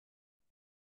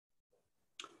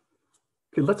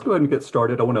Okay, let's go ahead and get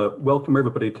started. I want to welcome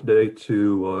everybody today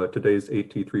to today's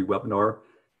AT3 webinar,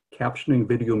 Captioning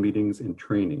Video Meetings and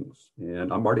Trainings.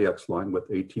 And I'm Marty Exline with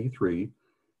AT3,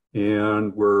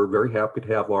 and we're very happy to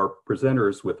have our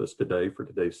presenters with us today for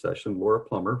today's session, Laura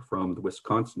Plummer from the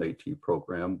Wisconsin AT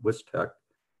program, WisTech,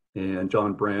 and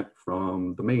John Brandt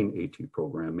from the Maine AT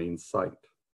program, Maine site.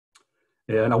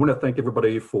 And I want to thank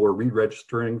everybody for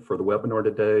re-registering for the webinar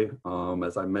today.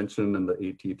 As I mentioned in the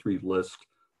AT3 list,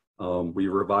 we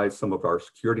revised some of our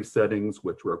security settings,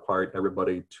 which required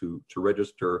everybody to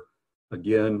register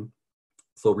again.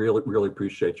 So really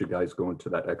appreciate you guys going to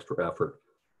that extra effort.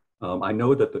 I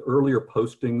know that the earlier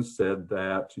postings said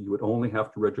that you would only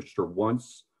have to register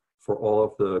once for all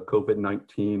of the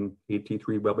COVID-19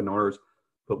 AT3 webinars,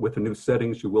 but with the new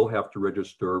settings, you will have to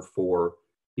register for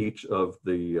each of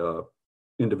the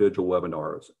individual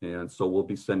webinars. And so we'll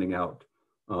be sending out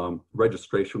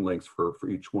registration links for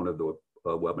each one of the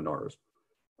webinars.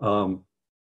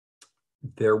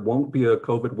 There won't be a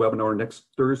COVID webinar next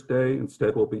Thursday.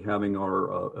 Instead, we'll be having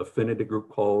our affinity group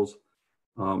calls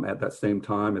at the same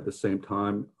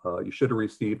time. You should have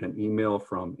received an email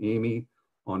from Amy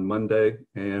on Monday,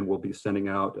 and we'll be sending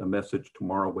out a message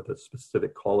tomorrow with the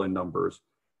specific call-in numbers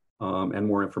and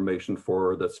more information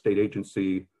for the state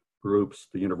agency groups,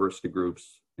 the university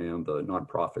groups, and the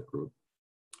nonprofit group.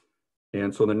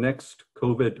 And so the next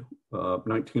COVID-19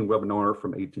 webinar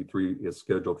from AT3 is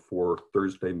scheduled for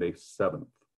Thursday, May 7th.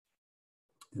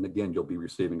 And again, you'll be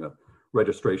receiving a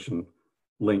registration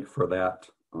link for that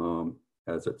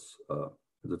as it's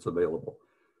available.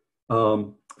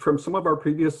 From some of our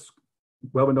previous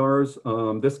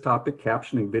webinars, this topic,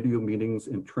 captioning video meetings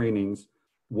and trainings,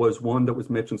 was one that was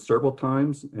mentioned several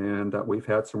times and that we've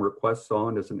had some requests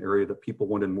on as an area that people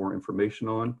wanted more information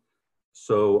on.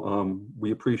 So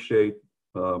we appreciate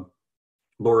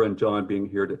Laura and John being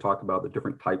here to talk about the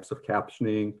different types of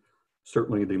captioning,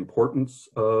 certainly the importance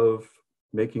of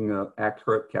making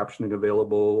accurate captioning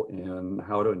available and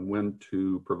how to and when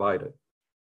to provide it.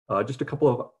 Just a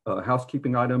couple of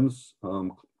housekeeping items.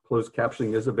 Closed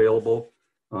captioning is available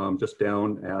just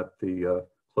down at the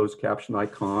closed caption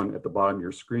icon at the bottom of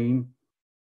your screen.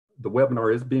 The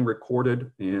webinar is being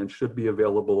recorded and should be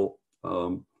available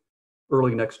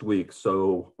early next week.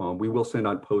 So we will send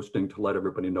out posting to let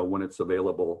everybody know when it's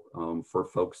available for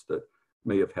folks that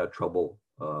may have had trouble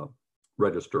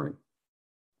registering.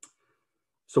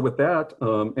 So with that,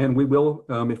 and we will,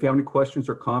 if you have any questions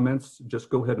or comments, just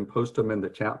go ahead and post them in the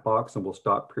chat box and we'll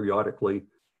stop periodically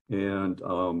and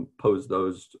pose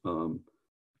those to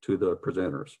the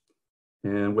presenters.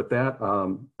 And with that,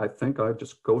 I think I'll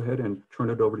just go ahead and turn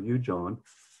it over to you, John.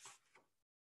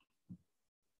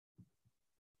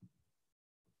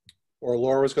 Or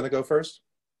Laura was going to go first?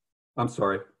 I'm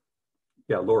sorry.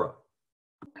 Yeah, Laura.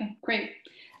 Okay, great.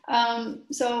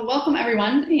 So welcome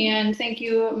everyone, and thank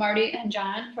you, Marty and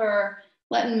John, for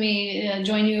letting me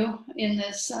join you in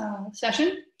this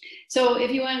session. So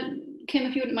if you want, Kim,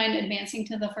 if you wouldn't mind advancing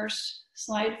to the first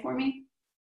slide for me.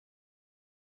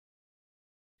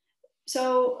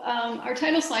 So our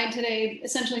title slide today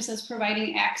essentially says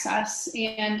providing access,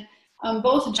 and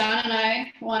both John and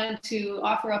I wanted to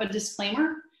offer up a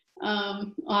disclaimer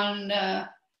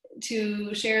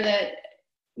to share that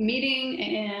meeting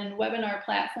and webinar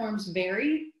platforms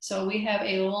vary. So we have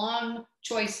a long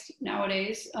choice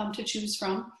nowadays to choose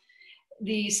from.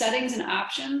 The settings and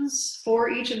options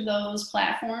for each of those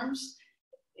platforms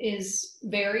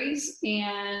varies,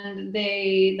 and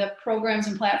the programs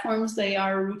and platforms, they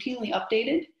are routinely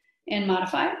updated and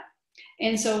modified.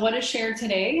 And so what is shared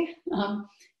today,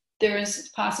 there is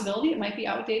a possibility it might be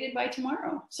outdated by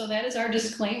tomorrow. So that is our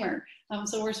disclaimer.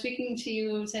 So we're speaking to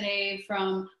you today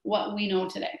from what we know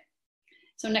today.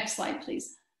 So next slide,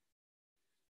 please.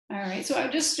 All right, so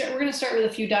we're gonna start with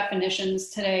a few definitions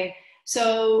today.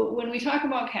 So when we talk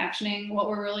about captioning, what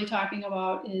we're really talking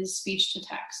about is speech to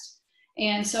text.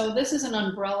 And so this is an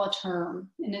umbrella term,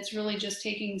 and it's really just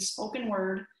taking spoken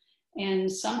word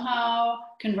and somehow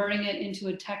converting it into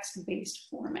a text-based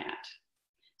format.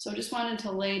 So just wanted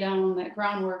to lay down that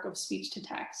groundwork of speech to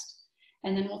text.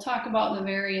 And then we'll talk about the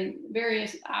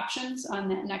various options on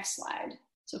that next slide.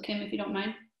 So Kim, if you don't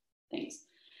mind, thanks.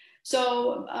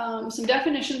 So some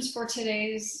definitions for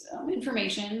today's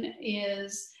information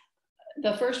is,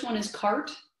 the first one is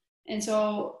CART. And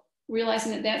so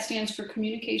realizing that that stands for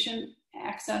Communication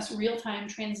Access Real-Time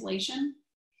Translation.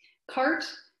 CART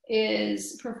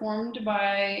is performed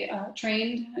by a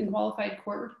trained and qualified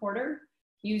court reporter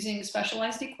using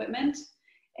specialized equipment,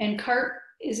 and CART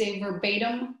is a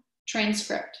verbatim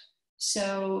transcript.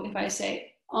 So if I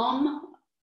say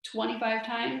 25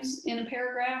 times in a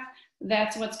paragraph,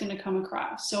 that's what's going to come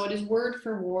across. So it is word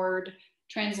for word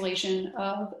translation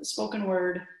of spoken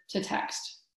word to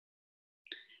text.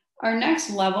 Our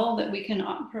next level that we can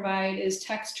provide is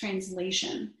text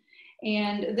translation.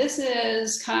 And this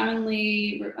is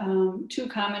commonly, two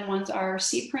common ones are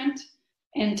cPrint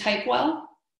and Typewell.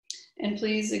 And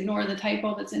please ignore the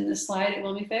typo that's in this slide, it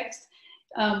will be fixed.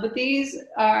 But these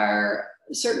are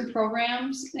certain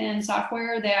programs and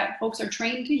software that folks are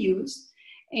trained to use.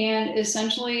 And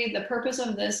essentially the purpose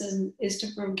of this is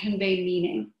to convey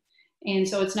meaning. And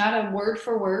so it's not a word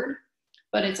for word,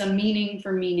 but it's a meaning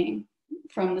for meaning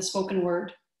from the spoken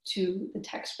word to the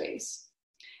text base.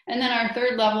 And then our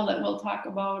third level that we'll talk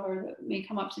about or that may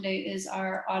come up today is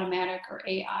our automatic or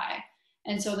AI.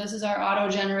 And so this is our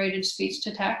auto-generated speech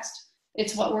to text.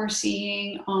 It's what we're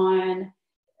seeing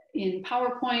in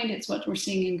PowerPoint. It's what we're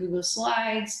seeing in Google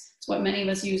Slides. It's what many of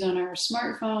us use on our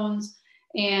smartphones.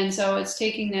 And so it's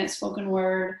taking that spoken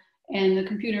word and the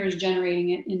computer is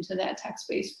generating it into that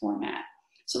text-based format.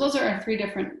 So those are our three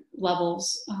different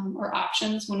levels or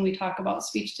options when we talk about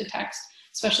speech to text,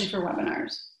 especially for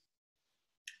webinars.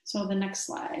 So the next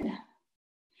slide.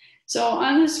 So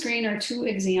on the screen are two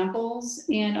examples,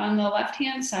 and on the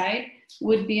left-hand side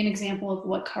would be an example of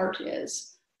what cart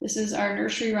is. This is our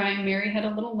nursery rhyme, Mary Had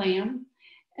a Little Lamb,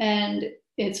 and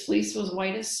its fleece was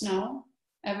white as snow.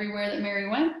 Everywhere that Mary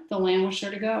went, the lamb was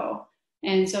sure to go.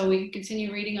 And so we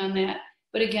continue reading on that.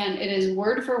 But again, it is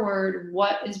word for word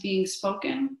what is being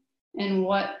spoken and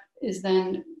what is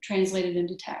then translated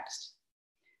into text.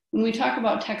 When we talk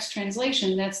about text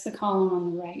translation, that's the column on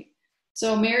the right.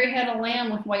 So Mary had a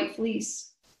lamb with white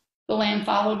fleece. The lamb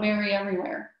followed Mary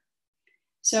everywhere.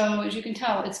 So as you can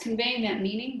tell, it's conveying that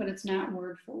meaning, but it's not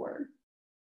word for word.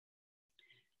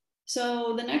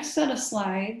 So the next set of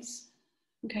slides,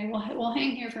 okay, we'll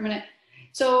hang here for a minute.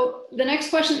 So the next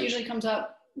question that usually comes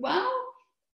up, well,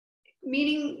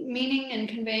 meaning and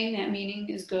conveying that meaning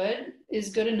is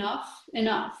good enough?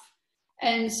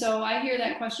 And so I hear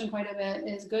that question quite a bit,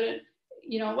 is good,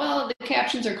 well, the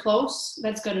captions are close,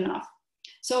 that's good enough.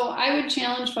 So I would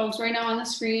challenge folks, right now on the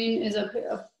screen is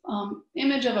a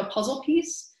image of a puzzle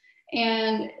piece,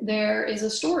 and there is a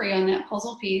story on that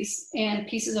puzzle piece, and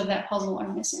pieces of that puzzle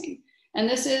are missing. And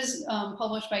this is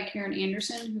published by Karen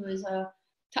Anderson, who is a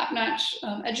top-notch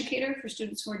educator for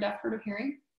students who are deaf, hard of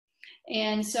hearing.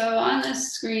 And so on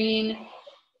this screen,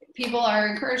 people are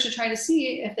encouraged to try to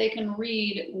see if they can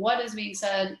read what is being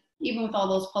said, even with all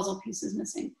those puzzle pieces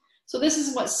missing. So this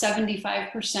is what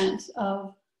 75%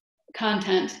 of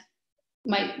content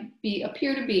might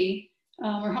appear to be,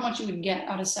 or how much you would get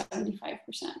out of 75%.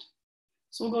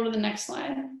 So we'll go to the next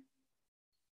slide.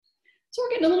 So we're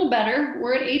getting a little better.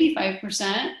 We're at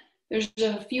 85%. There's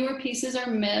fewer pieces are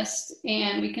missed,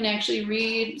 and we can actually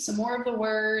read some more of the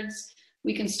words.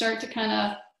 We can start to kind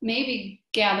of maybe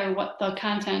gather what the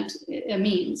content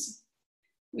means.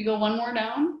 We go one more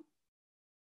down.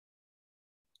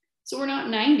 So we're not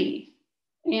 90,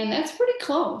 and that's pretty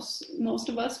close. Most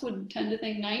of us would tend to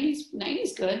think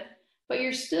 90's good, but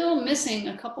you're still missing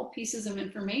a couple pieces of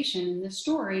information in this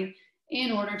story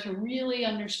in order to really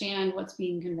understand what's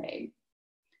being conveyed.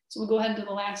 So we'll go ahead to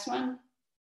the last one.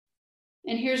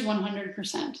 And here's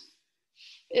 100%.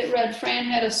 It read, Fran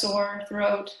had a sore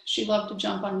throat. She loved to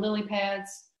jump on lily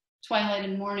pads. Twilight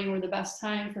and morning were the best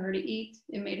time for her to eat.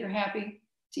 It made her happy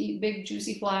to eat big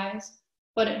juicy flies,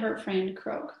 but it hurt Fran to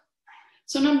croak.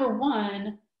 So number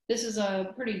one, this is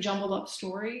a pretty jumbled up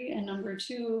story. And number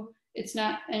two, it's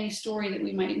not any story that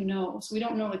we might know. So we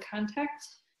don't know the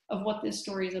context of what this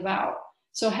story is about.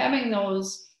 So having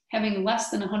less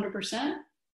than 100%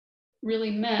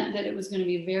 really meant that it was going to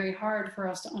be very hard for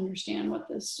us to understand what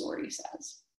this story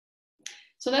says.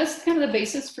 So that's kind of the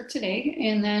basis for today.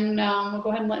 And then we'll go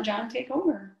ahead and let John take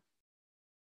over.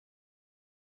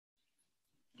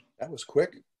 That was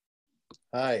quick.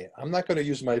 Hi, I'm not going to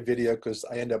use my video because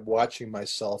I end up watching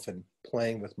myself and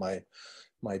playing with my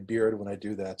beard when I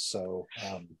do that. So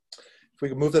if we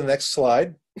can move to the next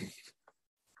slide.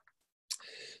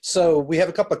 So we have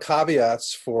a couple of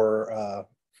caveats for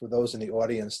those in the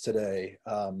audience today.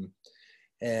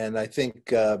 And I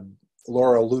think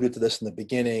Laura alluded to this in the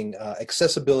beginning.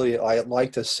 Accessibility, I'd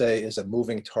like to say, is a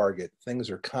moving target. Things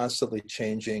are constantly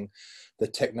changing. The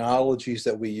technologies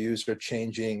that we use are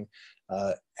changing.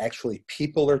 Actually,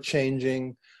 people are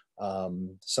changing.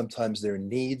 Sometimes their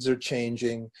needs are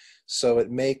changing. So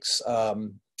it makes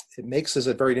this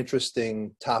a very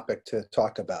interesting topic to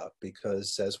talk about,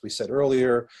 because as we said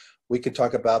earlier, we could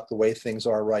talk about the way things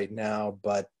are right now,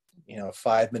 but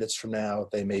 5 minutes from now,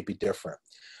 they may be different.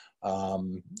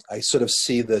 I sort of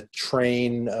see the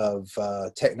train of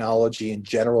technology in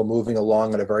general moving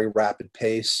along at a very rapid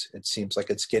pace. It seems like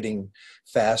it's getting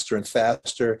faster and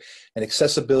faster, and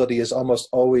accessibility is almost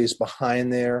always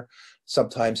behind there.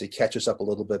 Sometimes it catches up a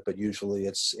little bit, but usually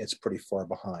it's pretty far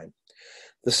behind.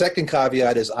 The second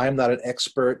caveat is I'm not an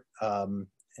expert,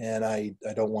 and I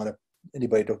don't want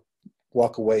anybody to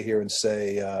walk away here and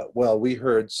say, well, we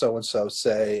heard so-and-so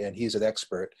say, and he's an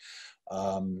expert.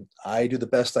 I do the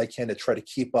best I can to try to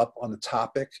keep up on the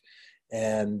topic.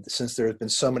 And since there have been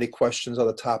so many questions on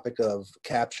the topic of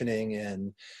captioning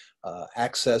and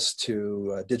access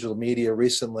to digital media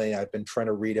recently, I've been trying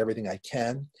to read everything I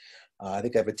can. I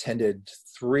think I've attended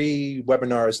 3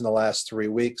 webinars in the last 3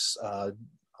 weeks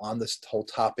on this whole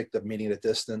topic of meeting at a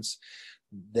distance.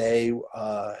 They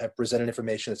have presented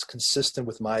information that's consistent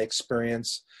with my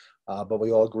experience, but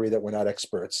we all agree that we're not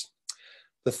experts.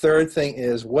 The third thing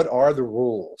is, what are the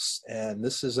rules? And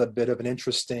this is a bit of an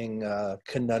interesting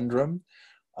conundrum.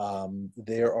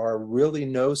 There are really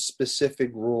no specific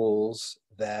rules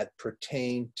that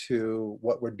pertain to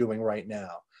what we're doing right now.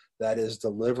 That is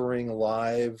delivering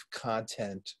live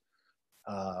content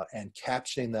and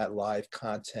captioning that live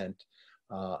content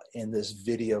in this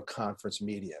video conference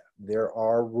media. There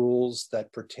are rules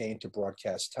that pertain to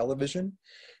broadcast television,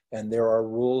 and there are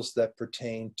rules that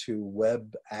pertain to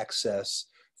web access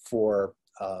for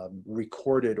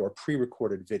recorded or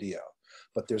pre-recorded video.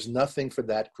 But there's nothing for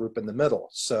that group in the middle.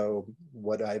 So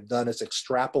what I've done is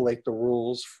extrapolate the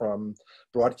rules from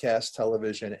broadcast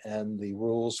television and the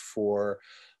rules for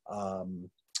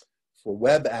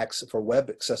web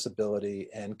accessibility,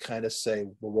 and kind of say,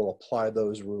 well, we'll apply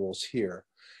those rules here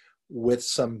with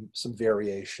some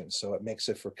variation. So it makes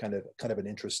it for kind of an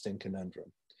interesting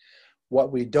conundrum.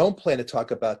 What we don't plan to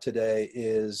talk about today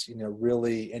is,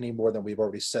 really any more than we've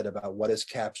already said about what is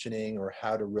captioning, or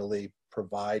how to really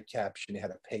provide captioning, how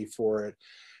to pay for it,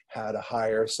 how to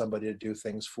hire somebody to do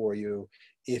things for you.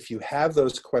 If you have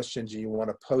those questions and you want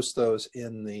to post those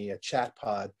in the chat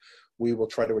pod, we will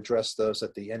try to address those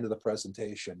at the end of the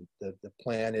presentation. The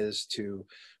plan is to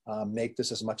make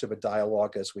this as much of a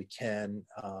dialogue as we can,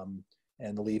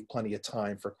 and leave plenty of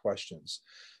time for questions.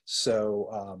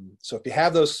 So, so if you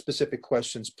have those specific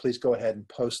questions, please go ahead and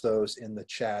post those in the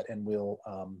chat, and we'll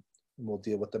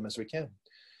deal with them as we can.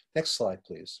 Next slide,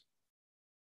 please.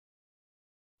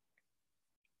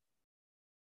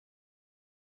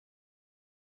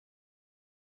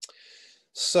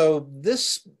 So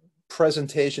this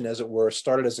presentation, as it were,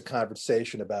 started as a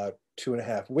conversation about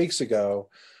 2.5 weeks ago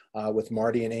with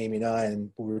Marty and Amy and I,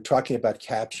 and we were talking about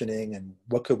captioning and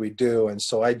what could we do. And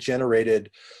so I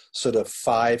generated sort of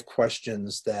 5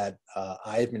 questions that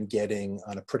I've been getting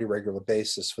on a pretty regular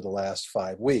basis for the last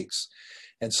 5 weeks.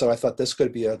 And so I thought this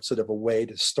could be a sort of a way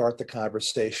to start the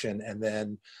conversation, and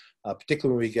then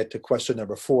particularly when we get to question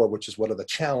number 4, which is what are the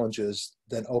challenges,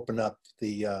 then open up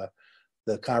the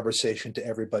conversation to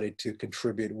everybody to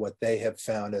contribute what they have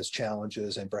found as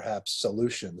challenges and perhaps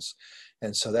solutions.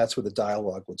 And so that's where the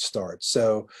dialogue would start.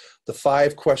 So the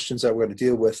 5 questions that we're going to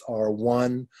deal with are: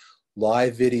 1,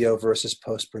 live video versus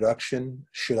post-production.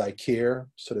 Should I care?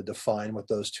 Sort of define what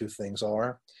those 2 things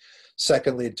are.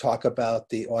 Secondly, talk about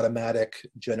the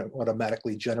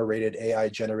automatically generated,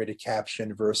 AI-generated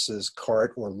caption versus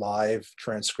CART or live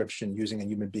transcription using a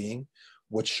human being.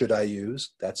 Which should I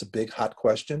use? That's a big hot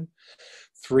question.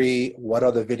 3, what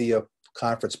are the video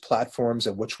conference platforms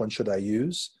and which one should I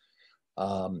use?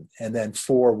 And then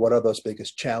 4, what are those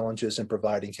biggest challenges in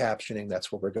providing captioning?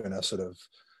 That's what we're going to sort of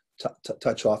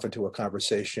touch off into a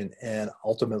conversation. And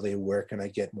ultimately, where can I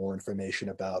get more information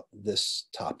about this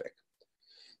topic?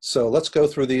 So let's go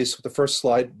through these. The first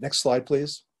slide, next slide,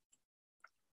 please.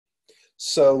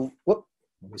 So, let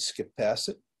me skip past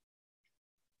it.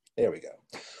 There we go.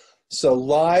 So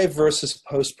live versus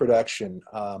post-production.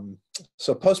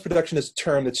 So post-production is a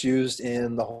term that's used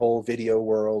in the whole video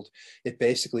world. It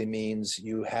basically means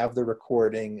you have the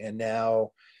recording, and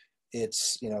now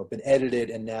it's been edited,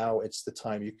 and now it's the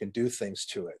time you can do things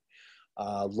to it.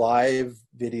 Live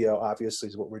video obviously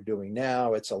is what we're doing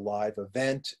now. It's a live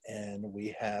event, and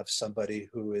we have somebody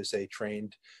who is a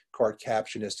trained CART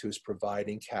captionist who's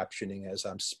providing captioning as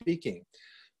I'm speaking.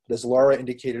 As Laura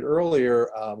indicated earlier,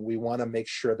 we want to make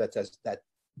sure that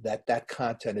that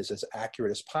content is as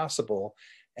accurate as possible,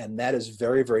 and that is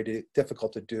very, very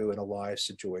difficult to do in a live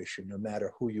situation, no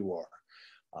matter who you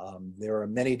are. There are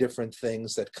many different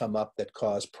things that come up that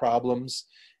cause problems,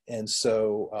 and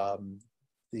so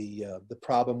the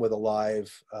problem with a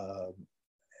live,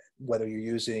 whether you're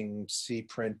using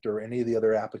Cprint or any of the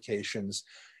other applications,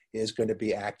 is going to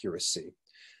be accuracy.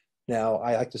 Now,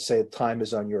 I like to say time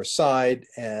is on your side,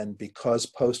 and because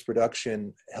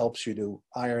post-production helps you to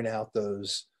iron out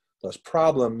those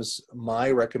problems,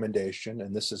 my recommendation,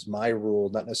 and this is my rule,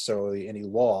 not necessarily any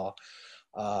law,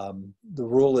 the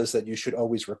rule is that you should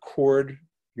always record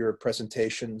your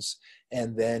presentations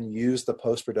and then use the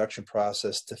post-production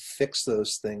process to fix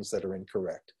those things that are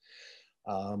incorrect.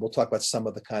 We'll talk about some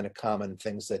of the kind of common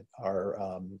things that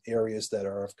are areas that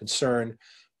are of concern,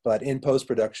 but in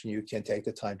post-production, you can take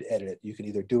the time to edit it. You can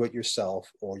either do it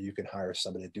yourself or you can hire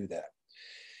somebody to do that.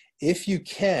 If you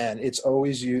can, it's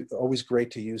always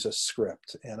great to use a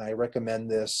script. And I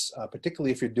recommend this,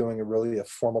 particularly if you're doing a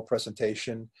formal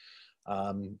presentation.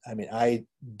 I mean, I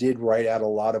did write out a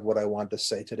lot of what I wanted to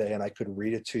say today, and I could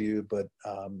read it to you, but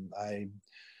I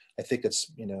think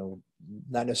it's,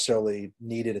 not necessarily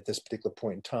needed at this particular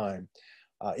point in time.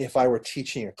 If I were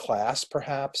teaching a class,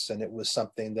 perhaps, and it was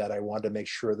something that I wanted to make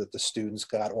sure that the students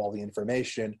got all the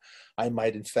information, I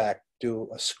might, in fact, do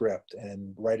a script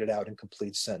and write it out in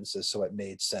complete sentences so it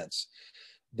made sense.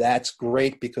 That's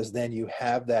great because then you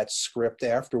have that script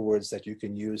afterwards that you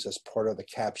can use as part of the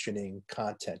captioning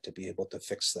content to be able to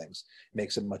fix things. It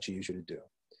makes it much easier to do.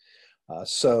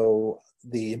 So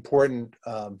the important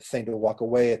thing to walk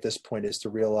away at this point is to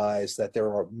realize that there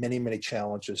are many, many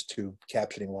challenges to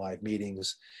captioning live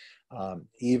meetings,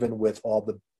 even with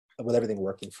everything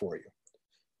working for you.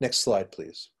 Next slide,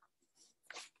 please.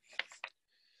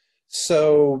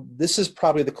 So this is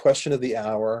probably the question of the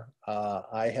hour.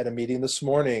 I had a meeting this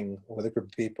morning with a group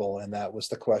of people, and that was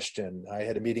the question. I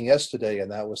had a meeting yesterday, and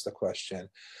that was the question.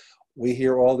 We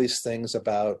hear all these things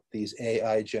about these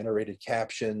AI-generated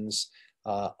captions.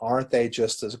 Aren't they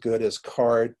just as good as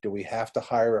CART? Do we have to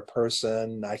hire a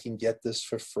person? I can get this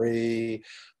for free,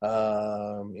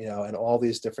 and all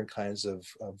these different kinds of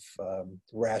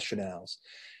rationales.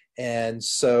 And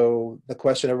so the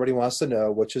question everybody wants to know,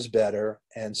 which is better?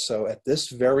 And so at this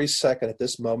very second, at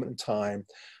this moment in time,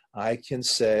 I can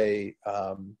say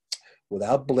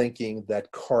without blinking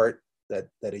that CART, that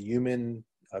a human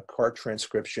CART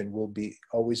transcription will be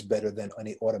always better than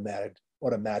any automatic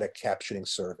captioning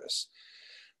service.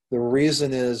 The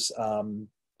reason is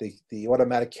the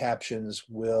automatic captions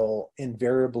will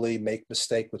invariably make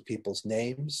mistake with people's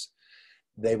names.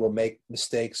 They will make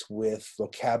mistakes with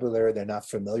vocabulary they're not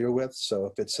familiar with. So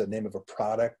if it's a name of a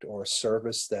product or a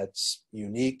service that's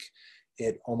unique,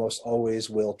 it almost always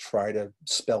will try to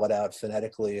spell it out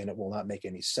phonetically and it will not make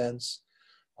any sense.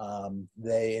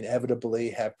 They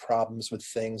inevitably have problems with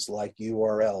things like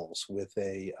URLs with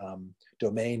a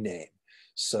domain name.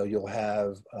 So you'll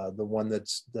have the one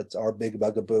that's our big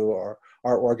bugaboo. Our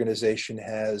organization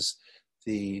has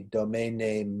the domain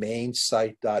name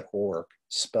mainsite.org,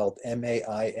 spelled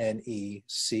M-A-I-N-E-C-I-T-E,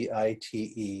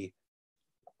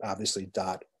 obviously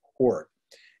 .org.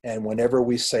 And whenever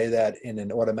we say that in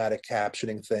an automatic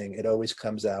captioning thing, it always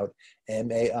comes out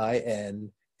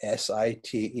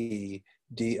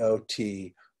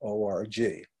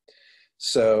MAINSITE.org.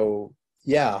 So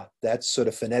yeah, that's sort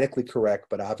of phonetically correct,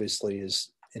 but obviously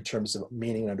is, in terms of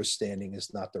meaning and understanding,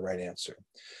 is not the right answer.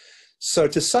 So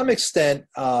to some extent,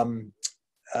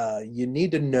 you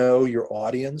need to know your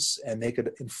audience and make an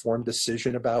informed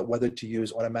decision about whether to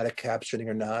use automatic captioning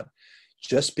or not.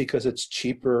 Just because it's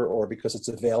cheaper or because it's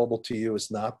available to you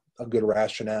is not a good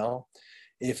rationale.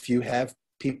 If you have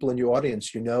people in your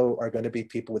audience you know are going to be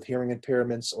people with hearing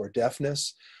impairments or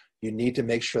deafness, you need to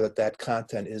make sure that that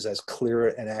content is as clear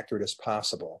and accurate as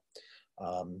possible.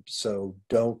 So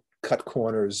don't cut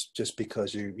corners just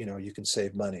because you can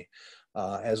save money.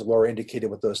 As Laura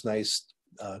indicated with those nice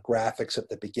graphics at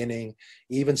the beginning,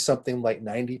 even something like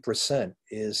 90%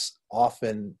 is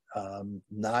often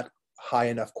not high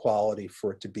enough quality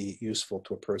for it to be useful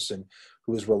to a person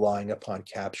who is relying upon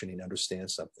captioning to understand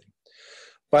something.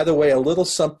 By the way, a little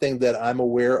something that I'm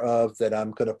aware of that I'm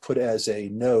going to put as a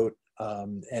note,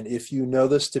 and if you know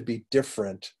this to be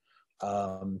different,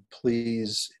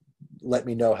 please let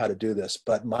me know how to do this.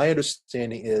 But my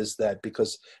understanding is that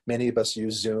because many of us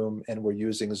use Zoom and we're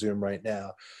using Zoom right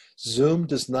now, Zoom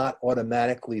does not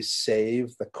automatically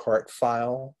save the CART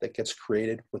file that gets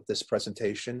created with this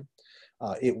presentation.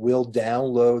 It will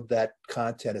download that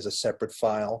content as a separate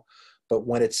file, but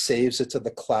when it saves it to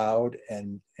the cloud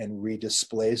and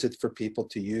redisplays it for people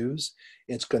to use,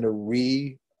 it's going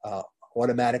to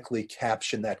automatically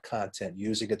caption that content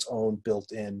using its own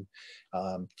built-in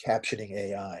captioning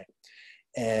AI.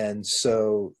 And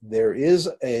so there is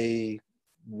a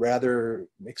rather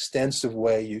extensive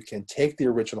way you can take the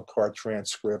original CART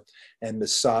transcript and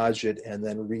massage it and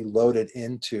then reload it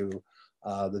into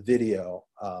the video,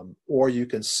 or you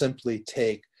can simply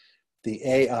take the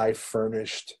AI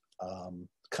furnished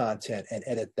content and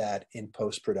edit that in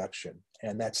post-production.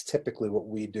 And that's typically what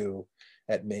we do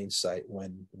at MainSite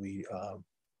when we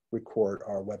record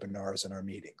our webinars and our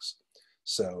meetings.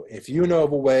 So if you know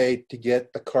of a way to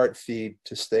get the cart feed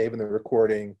to save in the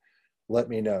recording, let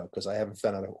me know, because I haven't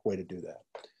found out a way to do that.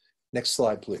 Next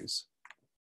slide, please.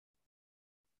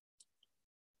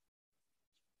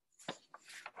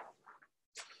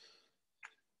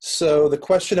 So the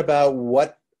question about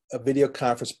what a video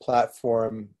conference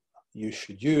platform you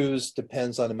should use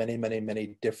depends on many, many,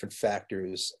 many different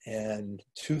factors, and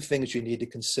two things you need to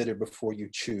consider before you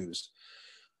choose.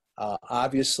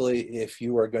 Obviously, if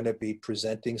you are going to be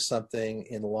presenting something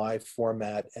in live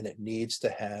format and it needs to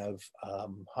have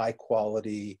high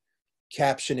quality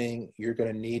captioning, you're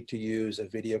going to need to use a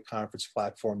video conference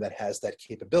platform that has that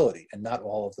capability, and not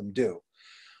all of them do.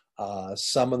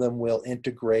 Some of them will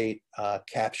integrate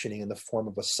captioning in the form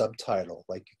of a subtitle,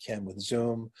 like you can with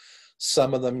Zoom.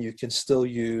 Some of them you can still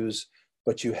use,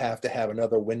 but you have to have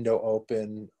another window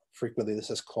open. Frequently, this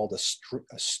is called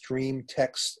a stream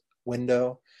text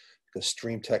window, because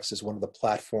stream text is one of the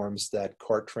platforms that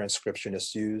cart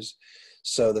transcriptionists use,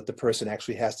 so that the person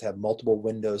actually has to have multiple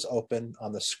windows open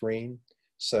on the screen.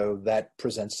 So that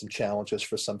presents some challenges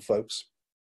for some folks.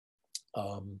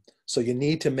 So you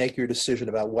need to make your decision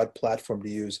about what platform to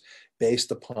use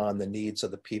based upon the needs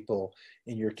of the people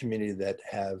in your community that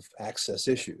have access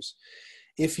issues.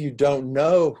 If you don't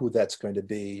know who that's going to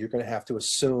be, you're going to have to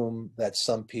assume that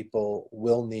some people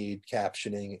will need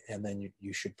captioning, and then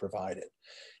you should provide it.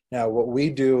 Now, what we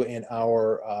do in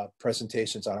our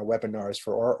presentations on our webinars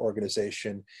for our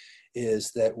organization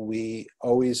is that we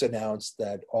always announce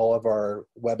that all of our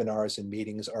webinars and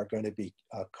meetings are going to be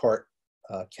cart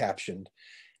captioned,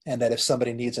 and that if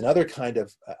somebody needs another kind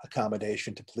of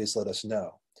accommodation, to please let us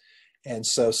know. And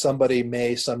so somebody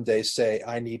may someday say,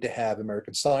 I need to have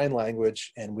American Sign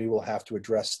Language, and we will have to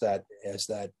address that as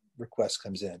that request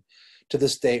comes in. To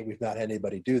this date, we've not had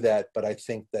anybody do that, but I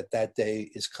think that that day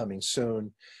is coming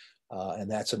soon. And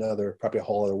that's another, probably a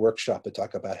whole other workshop to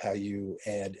talk about how you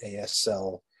add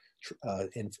ASL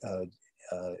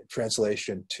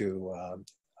translation to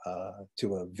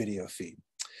a video feed.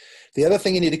 The other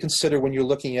thing you need to consider when you're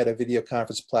looking at a video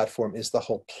conference platform is the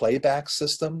whole playback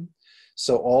system.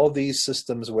 So all these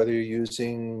systems, whether you're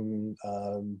using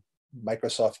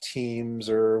Microsoft Teams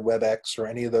or WebEx or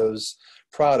any of those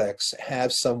products,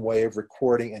 have some way of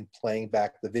recording and playing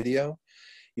back the video.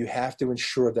 You have to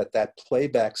ensure that that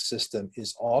playback system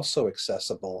is also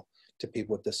accessible to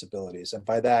people with disabilities. And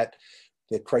by that,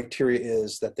 the criteria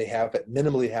is that they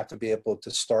minimally have to be able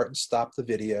to start and stop the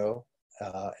video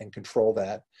and control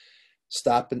that,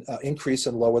 stop and increase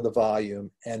and lower the volume,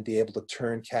 and be able to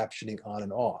turn captioning on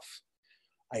and off.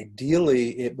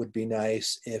 Ideally, it would be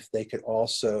nice if they could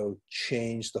also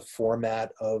change the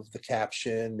format of the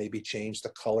caption, maybe change the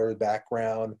color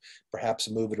background, perhaps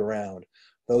move it around.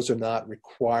 Those are not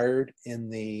required in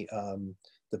the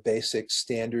basic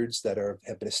standards that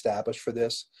have been established for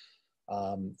this,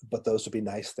 but those would be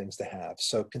nice things to have.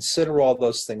 So consider all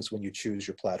those things when you choose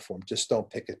your platform. Just don't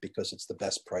pick it because it's the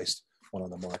best priced one on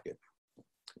the market.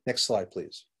 Next slide,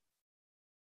 please.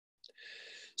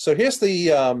 So here's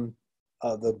the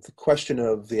question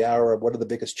of the hour of what are the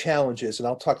biggest challenges, and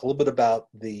I'll talk a little bit about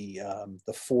the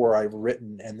four I've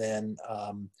written, and then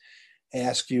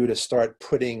ask you to start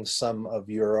putting some of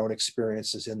your own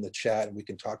experiences in the chat, and we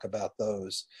can talk about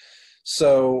those.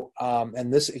 So,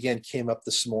 and this again came up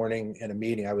this morning in a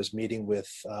meeting. I was meeting with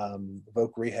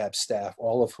Voc Rehab staff,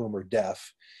 all of whom are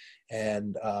deaf,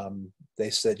 and they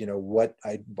said, you know, what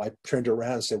I turned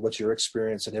around and said, what's your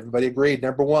experience? And everybody agreed.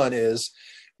 Number one is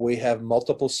we have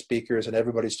multiple speakers and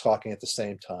everybody's talking at the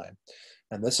same time.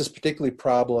 And this is particularly a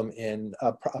problem in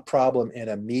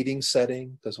a meeting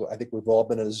setting, because I think we've all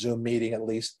been in a Zoom meeting at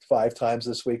least 5 times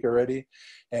this week already,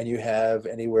 and you have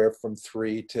anywhere from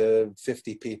 3 to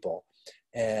 50 people.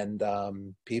 And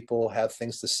people have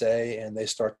things to say and they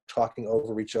start talking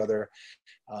over each other.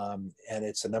 And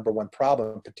it's a #1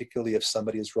 problem, particularly if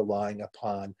somebody is relying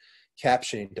upon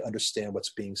captioning to understand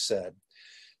what's being said.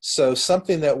 So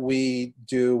something that we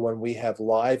do when we have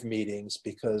live meetings,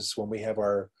 because when we have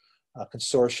our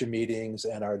consortium meetings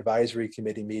and our advisory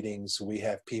committee meetings, we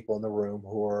have people in the room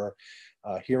who are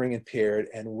hearing impaired,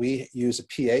 and we use a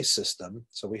PA system.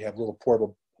 So we have a little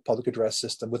portable public address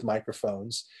system with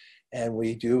microphones, and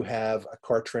we do have a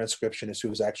cart transcriptionist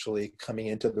who's actually coming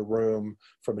into the room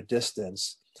from a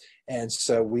distance. And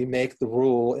so we make the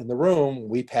rule in the room,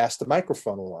 we pass the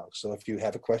microphone along. So if you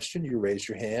have a question, you raise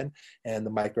your hand and the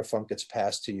microphone gets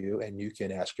passed to you and you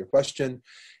can ask your question,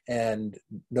 and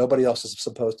nobody else is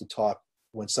supposed to talk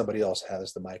when somebody else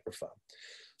has the microphone.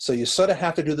 So you sort of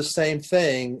have to do the same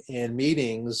thing in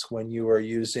meetings when you are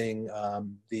using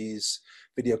these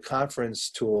video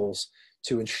conference tools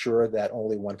to ensure that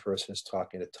only one person is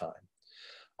talking at a time.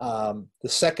 The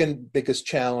second biggest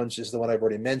challenge is the one I've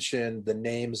already mentioned. The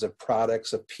names of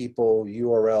products, of people,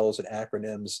 URLs, and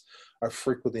acronyms are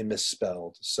frequently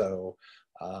misspelled. So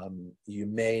you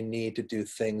may need to do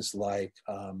things like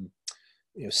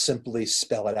simply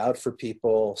spell it out for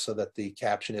people so that the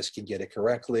captionist can get it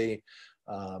correctly.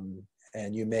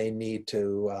 And you may need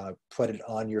to put it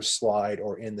on your slide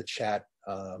or in the chat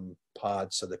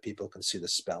pod so that people can see the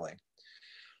spelling.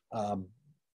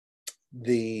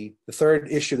 The third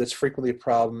issue that's frequently a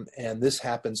problem, and this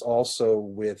happens also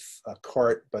with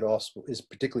CART, but also is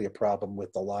particularly a problem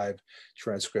with the live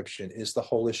transcription, is the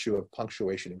whole issue of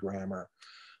punctuation and grammar.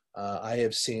 I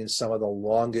have seen some of the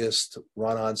longest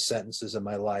run-on sentences in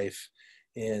my life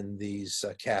in these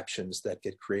captions that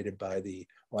get created by the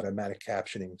automatic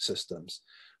captioning systems.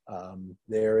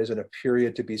 There isn't a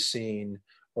period to be seen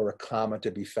or a comma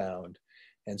to be found.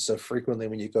 And so frequently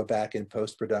when you go back in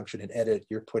post-production and edit,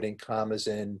 you're putting commas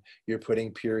in, you're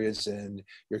putting periods in,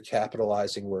 you're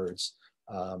capitalizing words.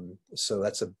 So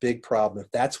that's a big problem.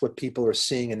 If that's what people are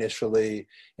seeing initially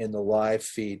in the live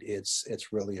feed, it's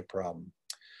really a problem.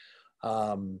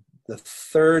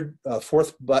 The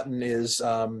fourth button is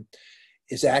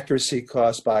accuracy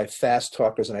caused by fast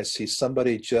talkers. And I see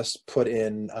somebody just put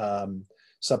in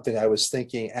something I was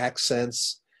thinking.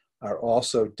 Accents are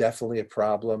also definitely a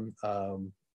problem.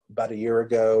 About a year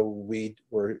ago, we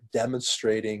were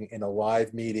demonstrating in a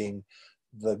live meeting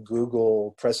the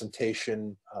Google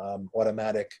presentation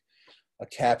automatic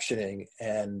captioning,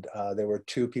 and there were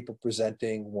two people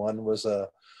presenting. One was a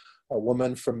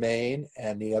woman from Maine,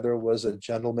 and the other was a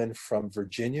gentleman from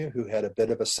Virginia who had a bit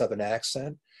of a Southern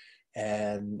accent,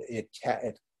 and it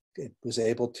was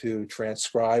able to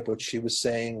transcribe what she was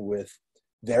saying with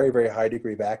very, very high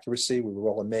degree of accuracy. We were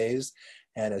all amazed.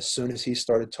 And as soon as he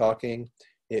started talking,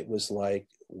 it was like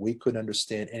we couldn't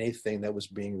understand anything that was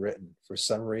being written. For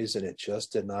some reason, it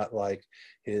just did not like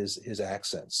his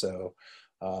accent. So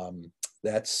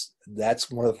that's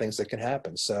one of the things that can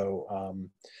happen. So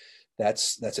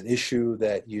that's an issue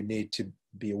that you need to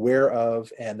be aware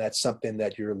of, and that's something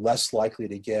that you're less likely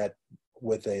to get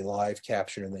with a live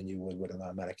captioner than you would with an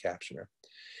automatic captioner.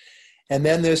 And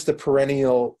then there's the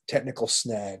perennial technical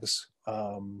snags.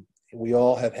 We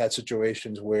all have had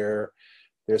situations where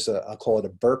there's I'll call it a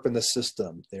burp in the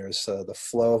system. There's the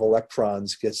flow of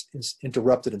electrons gets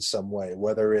interrupted in some way,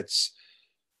 whether it's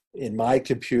in my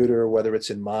computer, whether it's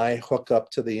in my hookup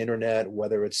to the internet,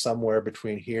 whether it's somewhere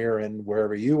between here and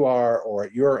wherever you are or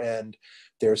at your end,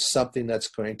 there's something that's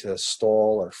going to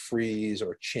stall or freeze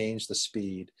or change the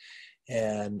speed.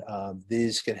 And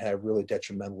these can have really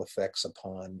detrimental effects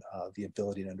upon the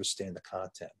ability to understand the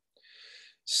content.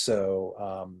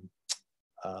 So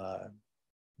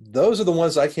those are the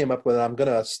ones I came up with. I'm going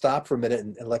to stop for a minute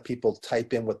and let people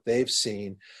type in what they've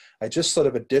seen. I just sort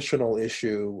of additional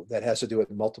issue that has to do with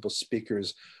multiple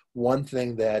speakers. One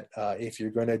thing that if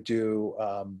you're going to do,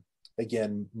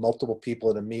 again, multiple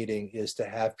people in a meeting is to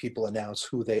have people announce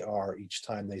who they are each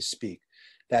time they speak.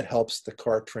 That helps the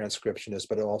CART transcriptionist,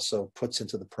 but it also puts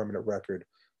into the permanent record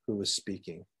who is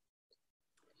speaking.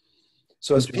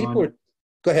 So as people are,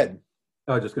 go ahead.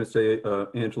 I was just going to say,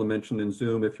 Angela mentioned in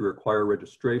Zoom, if you require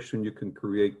registration, you can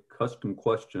create custom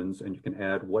questions and you can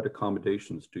add what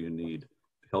accommodations do you need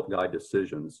to help guide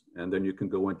decisions. And then you can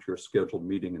go into your scheduled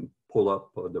meeting and pull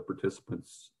up the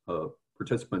participants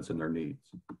and their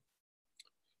needs.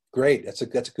 Great, that's a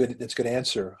good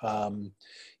answer.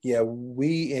 Yeah,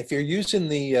 if you're using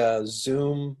the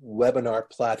Zoom webinar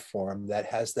platform that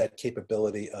has that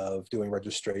capability of doing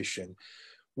registration,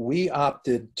 we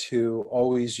opted to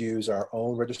always use our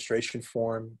own registration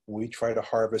form. We try to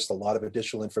harvest a lot of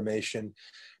additional information,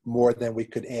 more than we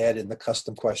could add in the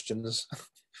custom questions.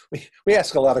 we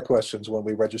ask a lot of questions when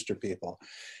we register people.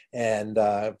 And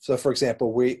so, for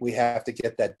example, we have to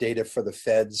get that data for the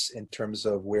feds in terms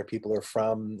of where people are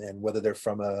from and whether they're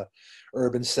from a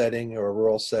urban setting or a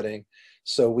rural setting.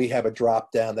 So we have a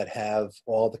drop down that have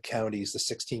all the counties, the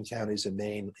 16 counties in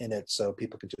Maine in it, so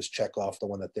people can just check off the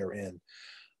one that they're in.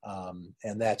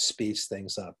 And that speeds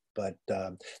things up. But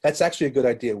that's actually a good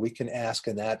idea. We can ask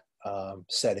in that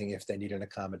setting if they need an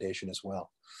accommodation as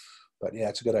well. But yeah,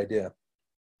 it's a good idea.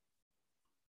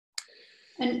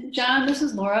 And John, this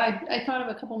is Laura. I thought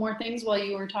of a couple more things while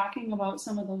you were talking about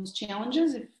some of those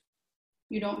challenges, if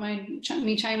you don't mind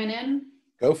me chiming in.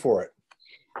 Go for it.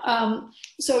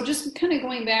 So just kind of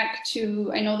going back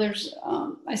to, I know there's,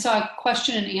 I saw a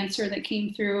question and answer that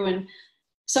came through, and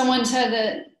someone said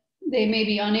that they may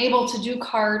be unable to do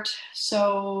CART.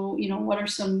 So, what are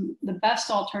the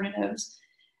best alternatives?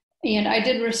 And I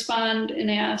did respond and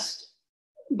asked,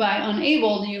 by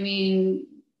unable, do you mean,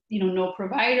 no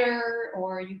provider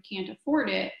or you can't afford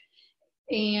it?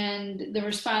 And the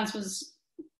response was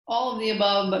all of the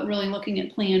above, but really looking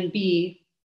at plan B.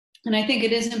 And I think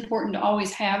it is important to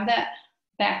always have that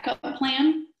backup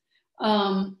plan.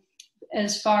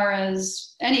 As far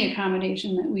as any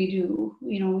accommodation that we do,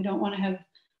 we don't want to have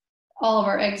all of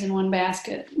our eggs in one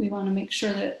basket. We want to make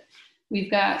sure that we've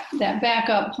got that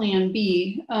backup plan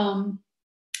B.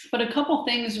 But a couple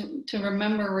things to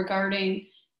remember regarding,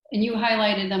 and you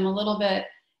highlighted them a little bit,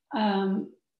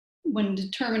 when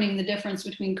determining the difference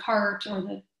between CART or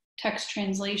the text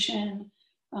translation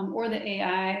or the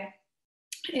AI,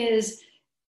 is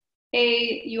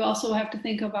you also have to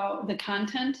think about the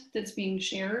content that's being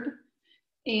shared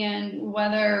and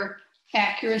whether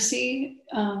accuracy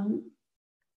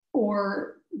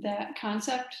or that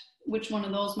concept, which one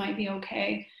of those might be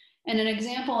okay. And an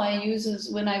example I use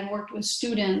is when I've worked with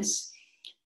students,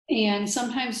 and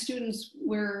sometimes students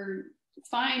were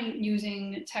fine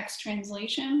using text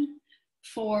translation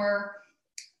for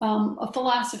a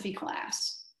philosophy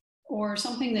class or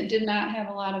something that did not have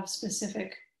a lot of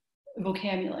specific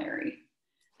vocabulary.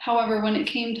 However, when it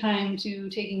came time to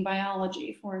taking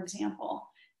biology, for example,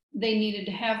 they needed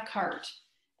to have CART.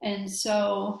 And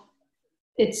so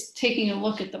it's taking a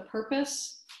look at the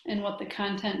purpose and what the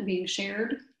content being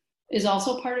shared is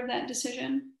also part of that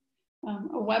decision. A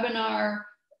webinar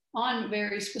on a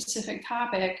very specific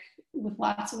topic with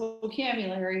lots of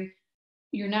vocabulary,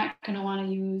 you're not going to want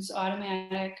to use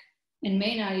automatic and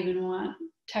may not even want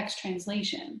text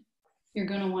translation. You're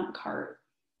going to want CART.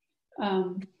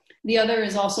 The other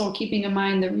is also keeping in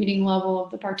mind the reading level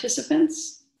of the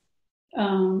participants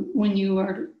when you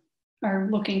are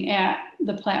looking at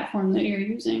the platform that you're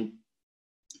using.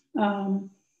 And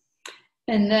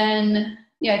then,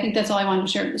 yeah, I think that's all I wanted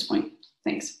to share at this point.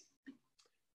 Thanks.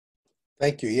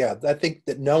 Thank you. Yeah, I think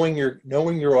that knowing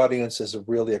your audience is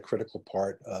really a critical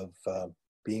part of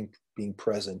being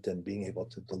present and being able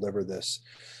to deliver this.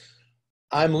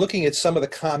 I'm looking at some of the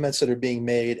comments that are being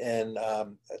made, and a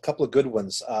couple of good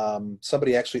ones.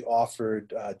 Somebody actually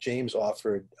offered, James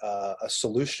offered a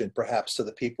solution perhaps to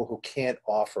the people who can't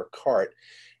offer CART,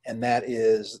 and that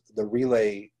is the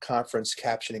relay conference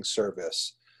captioning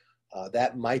service.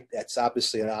 That's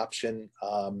obviously an option.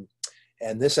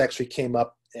 And this actually came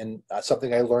up in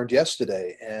something I learned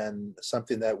yesterday, and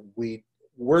something that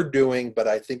we're doing, but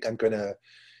I think I'm going to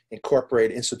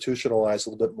incorporate, institutionalize a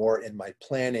little bit more in my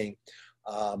planning.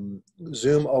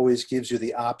 Zoom always gives you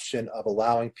the option of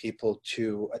allowing people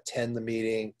to attend the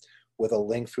meeting with a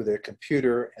link through their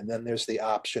computer, and then there's the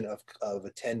option of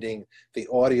attending the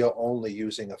audio only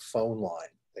using a phone line.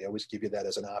 They always give you that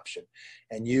as an option.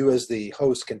 And you as the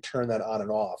host can turn that on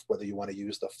and off, whether you want to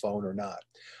use the phone or not.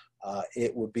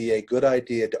 It would be a good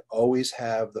idea to always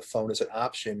have the phone as an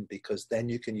option, because then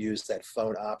you can use that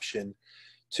phone option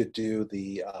to do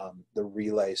the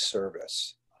relay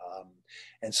service.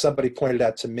 And somebody pointed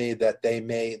out to me that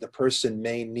the person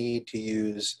may need to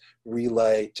use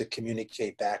relay to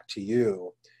communicate back to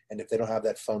you. And if they don't have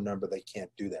that phone number, they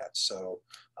can't do that. So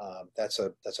that's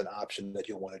an option that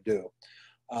you'll want to do.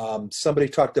 Somebody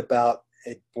talked about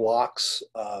it blocks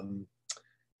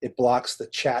the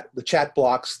chat. The chat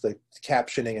blocks the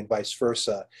captioning and vice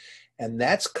versa. And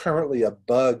that's currently a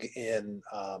bug in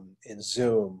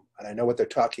Zoom. And I know what they're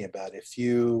talking about. If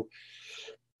you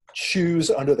choose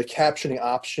under the captioning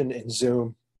option in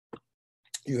Zoom,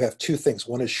 you have two things.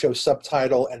 One is show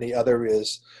subtitle, and the other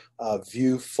is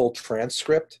view full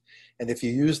transcript. And if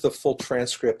you use the full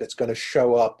transcript, it's going to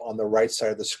show up on the right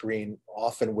side of the screen,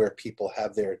 often where people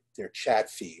have their chat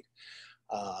feed.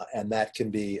 And that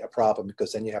can be a problem,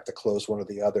 because then you have to close one or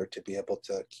the other to be able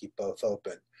to keep both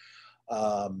open.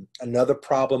 Another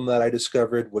problem that I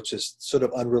discovered, which is sort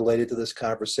of unrelated to this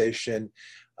conversation,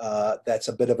 that's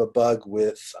a bit of a bug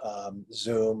with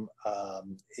Zoom,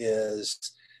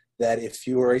 is that if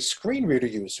you are a screen reader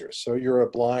user, so you're a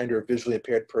blind or visually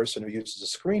impaired person who uses a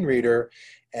screen reader,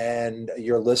 and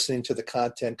you're listening to the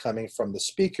content coming from the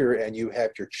speaker and you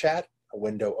have your chat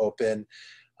window open,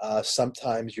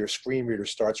 sometimes your screen reader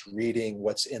starts reading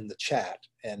what's in the chat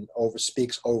and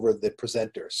speaks over the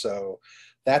presenter. So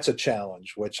that's a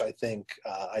challenge, which I think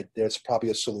there's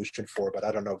probably a solution for, but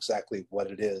I don't know exactly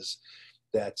what it is.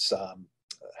 That's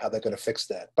how they're going to fix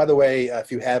that. By the way,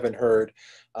 if you haven't heard,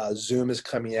 Zoom is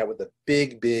coming out with a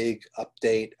big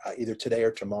update either today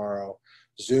or tomorrow.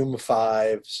 Zoom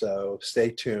 5, so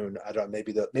stay tuned. I don't know,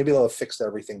 maybe they'll have fixed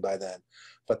everything by then,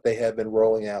 but they have been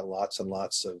rolling out lots and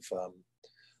lots of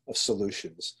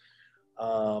solutions.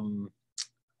 I'm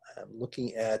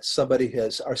looking at somebody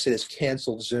has, our state has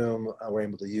canceled Zoom. We're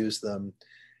able to use them.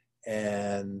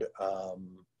 And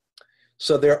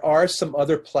so there are some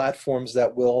other platforms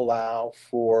that will allow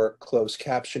for closed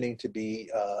captioning to be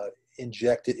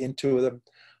injected into them.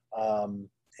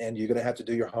 And you're going to have to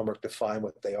do your homework to find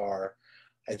what they are.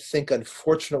 I think,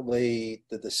 unfortunately,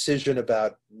 the decision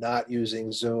about not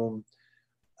using Zoom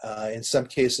in some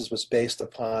cases was based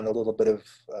upon a little bit of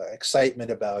excitement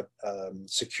about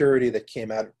security that came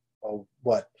out,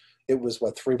 it was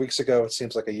 3 weeks ago? It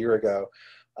seems like a year ago.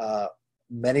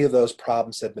 Many of those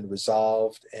problems have been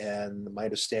resolved, and my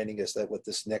understanding is that with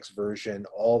this next version,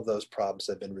 all of those problems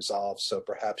have been resolved, so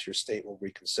perhaps your state will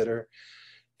reconsider.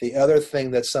 The other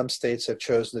thing that some states have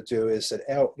chosen to do is that,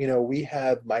 we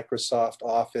have Microsoft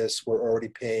Office. We're already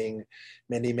paying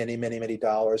many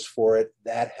dollars for it.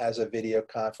 That has a video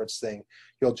conference thing.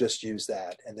 You'll just use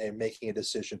that. And they're making a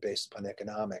decision based upon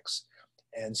economics.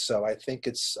 And so I think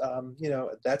it's,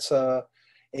 that's a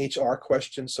HR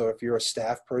question. So if you're a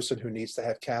staff person who needs to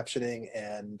have captioning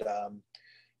and,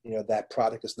 that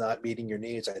product is not meeting your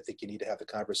needs, I think you need to have the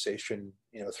conversation,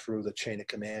 through the chain of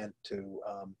command to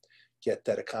get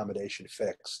that accommodation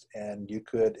fixed. And you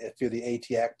could, if you're the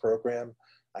AT program,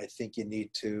 I think you need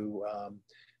to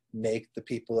make the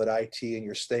people at IT in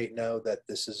your state know that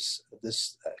this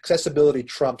accessibility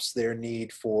trumps their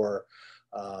need for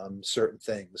certain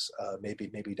things,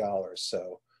 maybe dollars.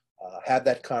 So have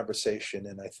that conversation,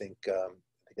 and I think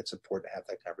it's important to have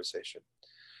that conversation.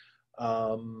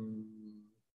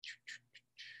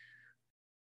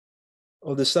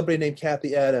 Oh, there's somebody named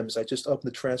Kathy Adams. I just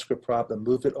opened the transcript problem,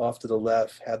 moved it off to the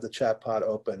left, have the chat pod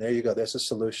open. There you go. There's a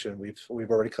solution.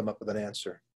 We've already come up with an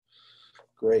answer.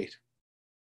 Great.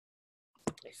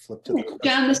 Flip to the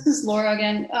John, this is Laura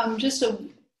again. I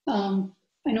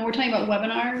know we're talking about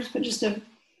webinars, but just a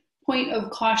point of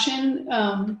caution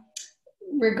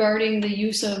regarding the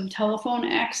use of telephone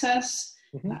access.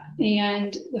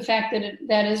 And the fact that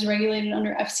that is regulated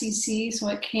under FCC, so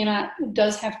it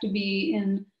does have to be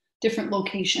in different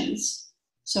locations.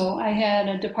 So I had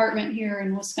a department here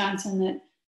in Wisconsin that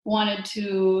wanted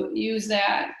to use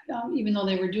that, even though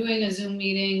they were doing a Zoom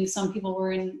meeting, some people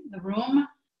were in the room,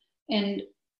 and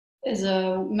as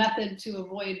a method to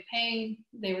avoid paying,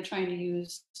 they were trying to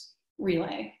use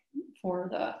Relay for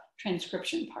the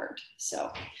transcription part.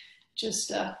 So just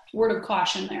a word of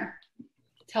caution there.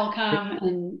 Telecom,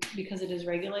 and because it is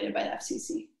regulated by the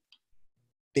FCC.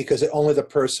 Because only the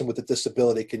person with a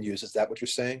disability can use. Is that what you're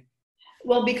saying?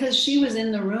 Well, because she was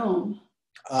in the room,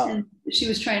 and she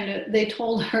was they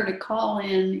told her to call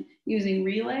in using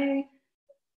Relay,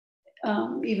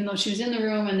 even though she was in the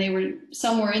room, and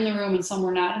some were in the room and some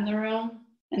were not in the room,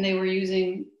 and they were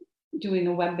doing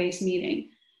a web-based meeting.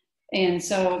 And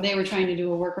so they were trying to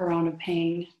do a workaround of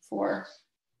paying for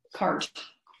cart.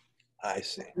 I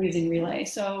see. Using Relay.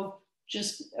 So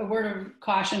just a word of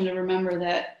caution to remember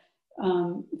that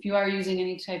if you are using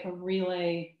any type of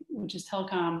Relay, which is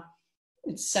telecom,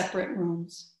 it's separate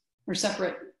rooms or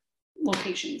separate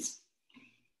locations.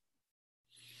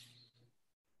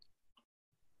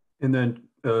 And then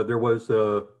there was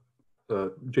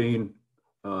Jane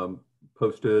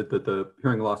posted that the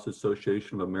Hearing Loss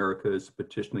Association of America is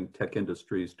petitioning tech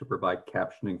industries to provide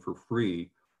captioning for free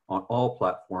on all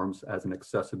platforms as an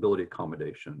accessibility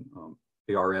accommodation.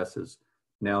 ARS is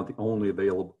now the only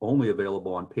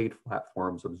available on paid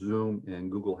platforms of Zoom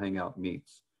and Google Hangout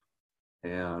Meets.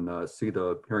 And see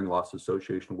the Hearing Loss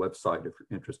Association website if you're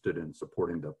interested in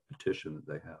supporting the petition that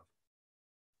they have.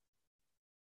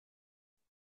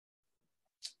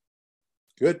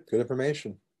 Good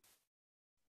information.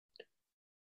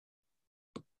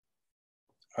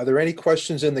 Are there any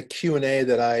questions in the Q&A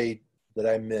that I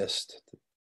missed?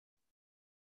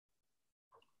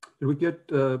 Did we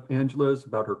get Angela's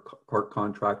about her cart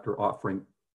contractor offering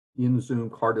in-Zoom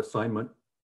cart assignment,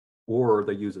 or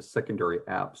they use a secondary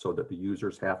app so that the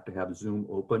users have to have Zoom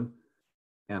open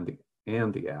and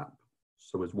the app?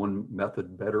 So is one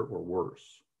method better or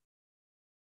worse?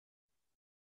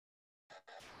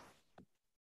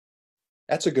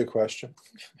 That's a good question.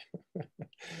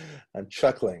 I'm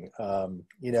chuckling. I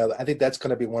think that's going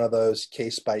to be one of those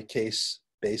case-by-case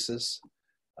basis.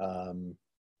 I'm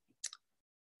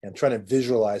trying to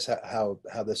visualize how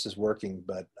this is working,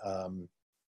 but I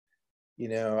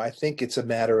think it's a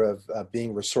matter of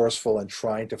being resourceful and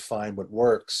trying to find what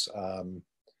works.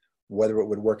 Whether it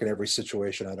would work in every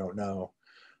situation, I don't know.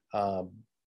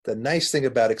 The nice thing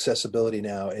about accessibility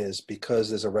now is because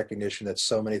there's a recognition that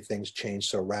so many things change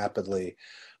so rapidly,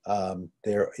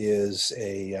 there is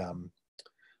a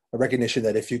a recognition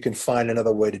that if you can find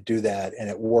another way to do that and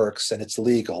it works and it's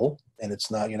legal and it's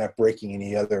not, you're not breaking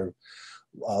any other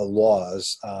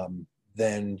laws,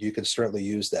 then you can certainly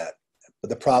use that. But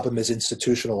the problem is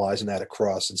institutionalizing that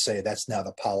across and say that's now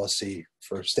the policy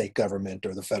for state government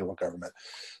or the federal government.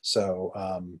 So,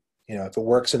 you know, if it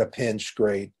works in a pinch,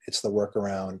 great, it's the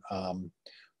workaround.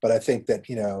 But I think that,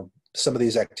 you know, some of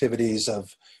these activities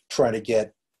of trying to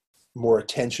get more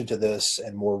attention to this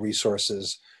and more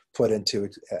resources put into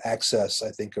access,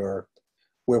 I think, are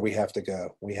where we have to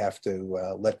go. We have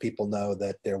to let people know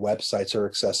that their websites are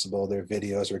accessible, their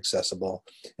videos are accessible,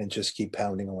 and just keep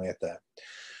pounding away at that.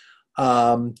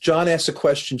 John asked a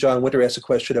question, John Winter asked a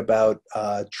question about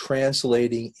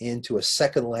translating into a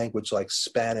second language like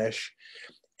Spanish.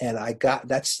 And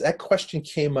that question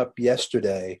came up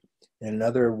yesterday in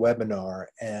another webinar,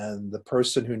 and the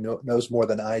person who knows more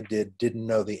than I didn't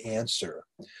know the answer.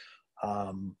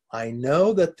 I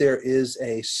know that there is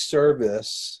a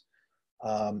service,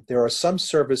 there are some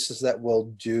services that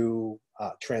will do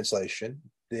translation.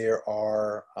 There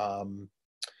are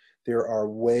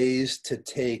ways to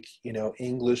take, you know,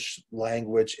 English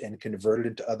language and convert it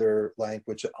into other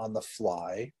language on the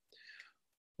fly.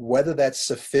 Whether that's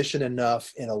sufficient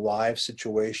enough in a live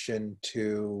situation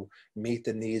to meet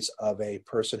the needs of a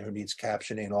person who needs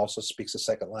captioning and also speaks a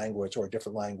second language or a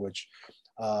different language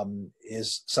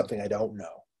is something I don't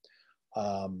know.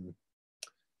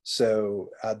 So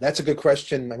that's a good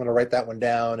question. I'm going to write that one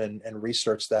down and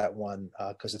research that one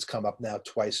because it's come up now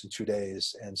twice in 2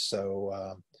 days. And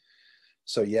so,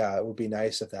 so yeah, it would be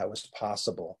nice if that was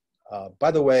possible. By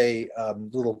the way,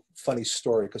 little funny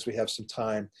story because we have some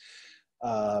time.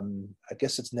 I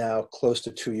guess it's now close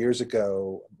to 2 years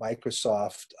ago,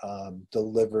 Microsoft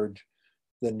delivered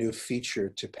the new feature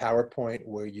to PowerPoint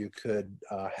where you could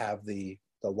have the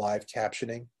live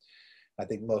captioning. I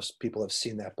think most people have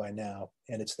seen that by now,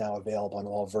 and it's now available on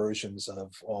all versions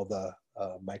of all the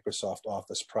Microsoft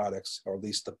Office products, or at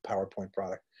least the PowerPoint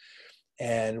product.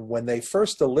 And when they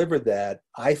first delivered that,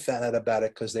 I found out about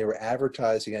it because they were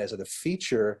advertising it as a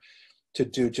feature to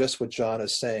do just what John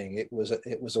is saying. It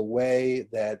was a way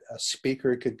that a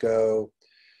speaker could go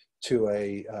to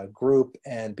a group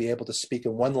and be able to speak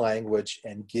in one language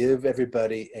and give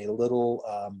everybody a little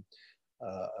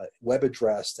web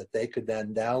address that they could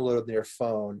then download on their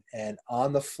phone, and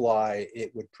on the fly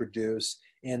it would produce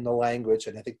in the language.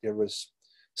 And I think there was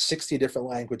 60 different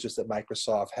languages that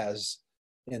Microsoft has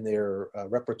in their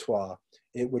repertoire.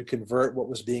 It would convert what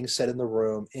was being said in the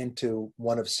room into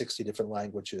one of 60 different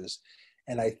languages.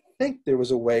 And I think there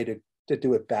was a way to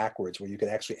do it backwards, where you could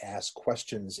actually ask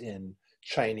questions in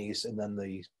Chinese and then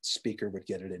the speaker would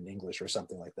get it in English or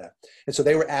something like that. And so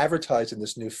they were advertising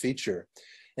this new feature.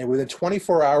 And within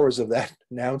 24 hours of that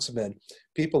announcement,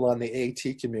 people on the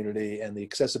AT community and the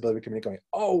accessibility community going,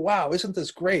 oh, wow, isn't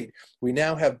this great? We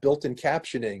now have built-in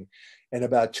captioning. And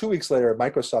about 2 weeks later,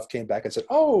 Microsoft came back and said,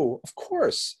 oh, of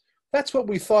course, that's what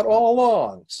we thought all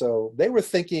along. So they were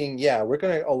thinking, yeah, we're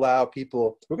going to allow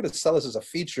people, we're going to sell this as a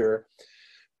feature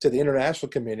to the international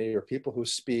community or people who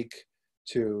speak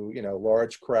to, you know,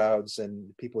 large crowds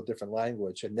and people with different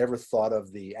language, and never thought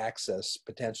of the access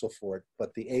potential for it.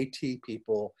 But the AT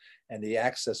people and the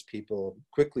access people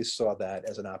quickly saw that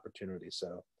as an opportunity.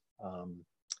 So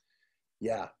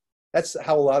yeah, that's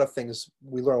how a lot of things,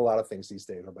 we learn a lot of things these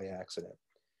days are by accident.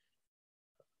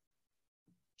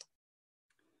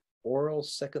 Oral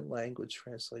second language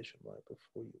translation right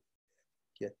before you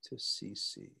get to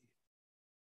CC.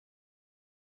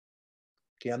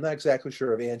 Okay, I'm not exactly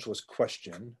sure of Angela's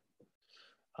question.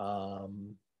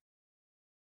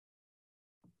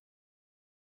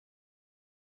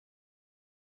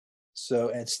 So,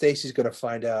 and Stacy's going to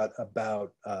find out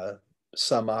about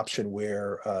some option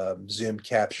where Zoom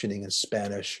captioning in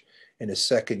Spanish in a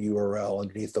second URL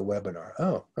underneath the webinar.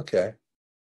 Oh, okay.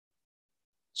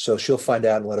 So she'll find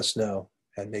out and let us know,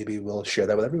 and maybe we'll share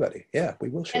that with everybody. Yeah, we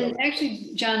will share. And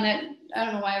actually, John, that I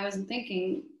don't know why I wasn't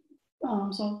thinking.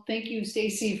 So thank you,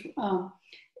 Stacy.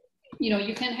 You know,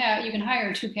 you can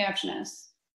hire 2 captionists,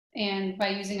 and by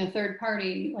using a third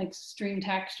party like Stream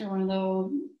Text or one of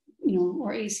those, you know,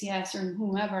 or ACS or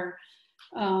whomever,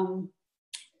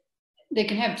 they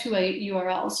can have 2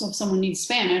 URLs. So if someone needs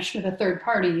Spanish with a third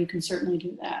party, you can certainly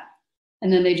do that,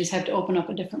 and then they just have to open up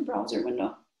a different browser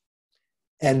window.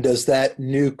 And does that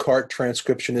new CART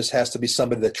transcriptionist has to be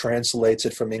somebody that translates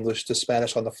it from English to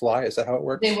Spanish on the fly? Is that how it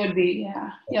works? They would be, yeah.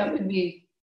 Yeah, it would be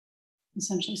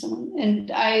essentially someone.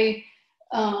 And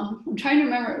I'm trying to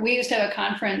remember, we used to have a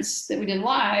conference that we did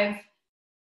live,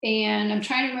 and I'm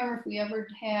trying to remember if we ever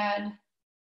had,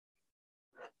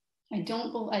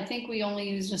 I think we only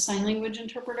used a sign language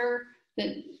interpreter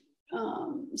that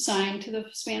signed to the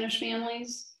Spanish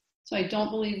families. So I don't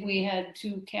believe we had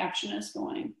 2 captionists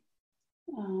going.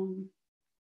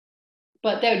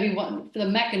 But that would be one for the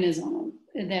mechanism.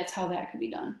 That's how that could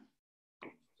be done.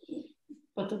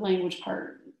 But the language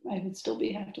part, I would still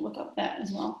have to look up that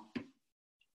as well.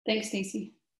 Thanks,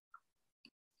 Stacy.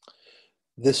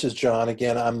 This is John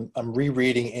again. I'm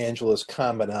rereading Angela's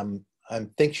comment. I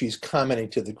think she's commenting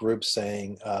to the group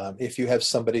saying, if you have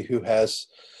somebody who has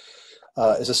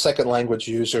is a second language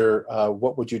user,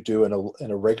 what would you do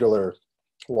in a regular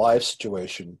live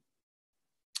situation?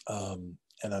 And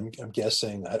I'm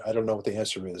guessing, I don't know what the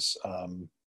answer is.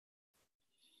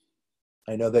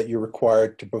 I know that you're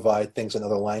required to provide things in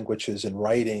other languages in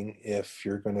writing if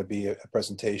you're going to be a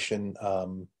presentation.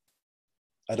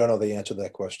 I don't know the answer to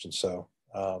that question, so.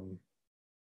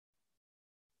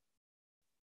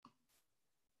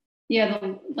 Yeah,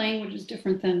 the language is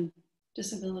different than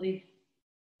disability.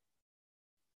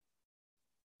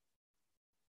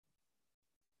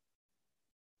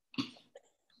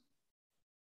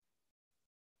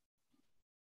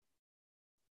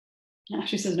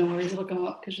 She says no worries, it'll come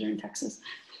up because you're in Texas.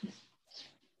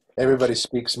 Everybody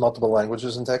speaks multiple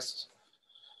languages in Texas?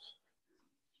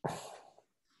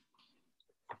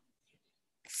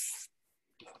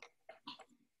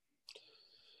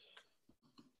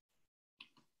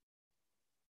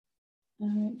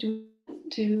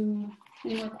 Do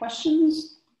any more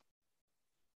questions?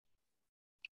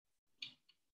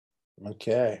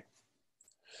 Okay.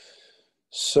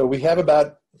 So we have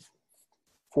about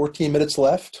 14 minutes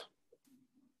left.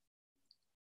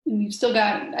 And you've still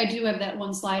got, I do have that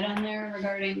one slide on there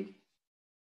regarding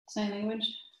sign language.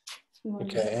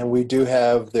 Okay, and we do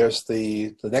have, there's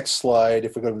the next slide,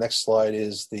 if we go to the next slide,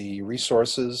 is the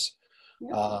resources.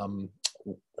 Yep.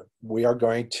 We are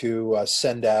going to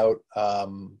send out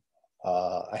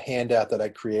a handout that I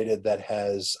created that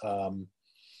has a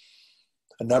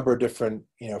number of different,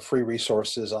 free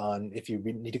resources on, if you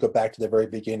need to go back to the very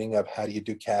beginning of how do you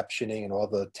do captioning and all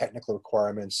the technical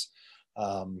requirements,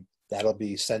 that'll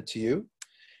be sent to you.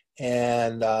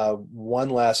 And one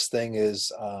last thing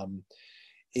is,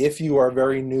 if you are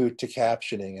very new to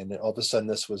captioning and all of a sudden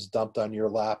this was dumped on your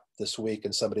lap this week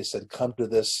and somebody said, come to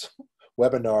this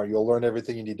webinar, you'll learn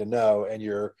everything you need to know, and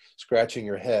you're scratching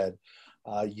your head,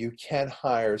 you can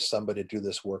hire somebody to do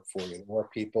this work for you. More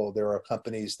people, there are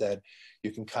companies that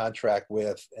you can contract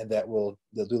with and they'll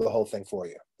do the whole thing for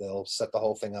you. They'll set the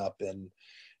whole thing up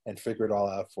and figure it all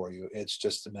out for you. It's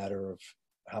just a matter of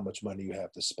how much money you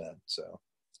have to spend. So.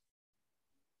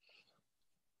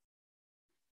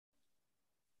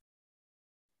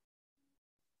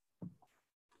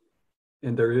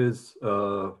 And there is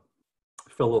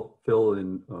Phil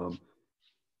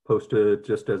posted,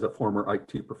 just as a former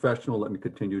IT professional, let me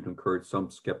continue to encourage some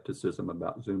skepticism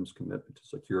about Zoom's commitment to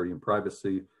security and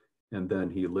privacy. And then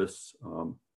he lists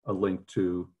a link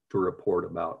to a report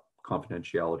about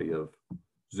confidentiality of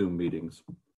Zoom meetings.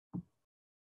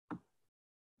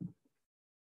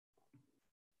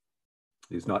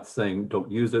 He's not saying don't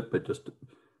use it, but just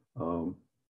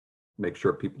make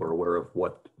sure people are aware of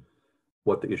what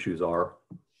the issues are.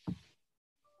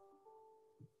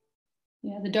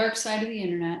 Yeah, the dark side of the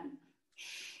internet.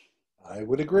 I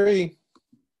would agree.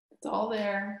 It's all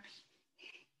there.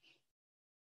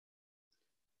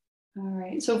 All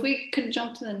right, so if we could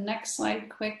jump to the next slide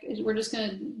quick, we're just going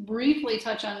to briefly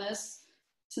touch on this,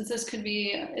 since this could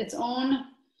be its own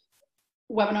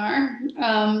webinar.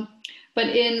 But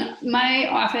in my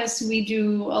office, we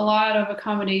do a lot of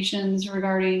accommodations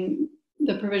regarding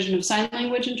the provision of sign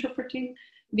language interpreting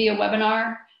via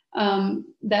webinar.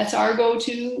 That's our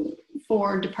go-to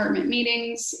for department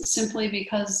meetings, simply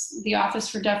because the Office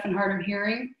for Deaf and Hard of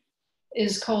Hearing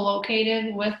is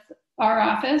co-located with our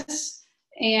office,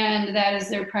 and that is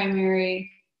their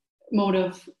primary mode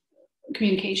of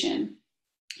communication.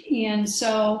 And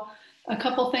so a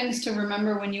couple things to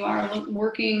remember when you are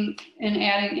working and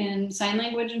adding in sign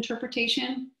language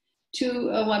interpretation to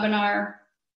a webinar.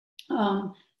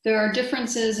 There are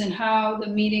differences in how the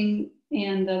meeting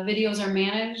and the videos are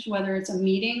managed, whether it's a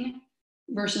meeting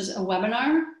versus a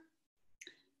webinar.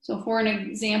 So for an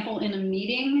example, in a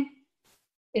meeting,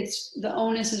 the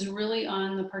onus is really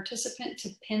on the participant to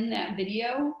pin that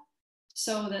video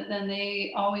so that then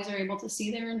they always are able to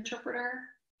see their interpreter.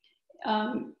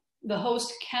 The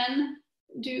host can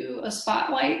do a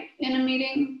spotlight in a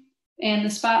meeting, and the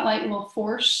spotlight will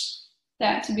force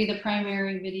that to be the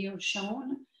primary video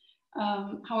shown.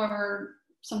 However,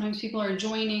 sometimes people are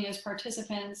joining as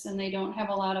participants and they don't have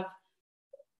a lot of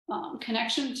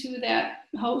connection to that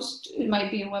host. It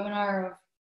might be a webinar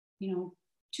of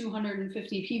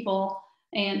 250 people,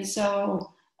 and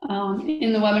so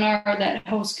in the webinar, that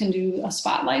host can do a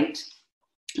spotlight.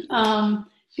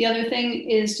 The other thing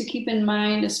is to keep in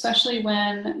mind, especially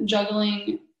when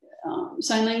juggling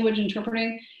sign language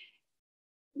interpreting,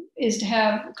 is to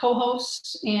have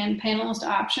co-hosts and panelist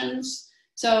options.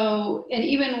 So, and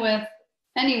even with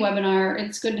any webinar,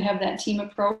 it's good to have that team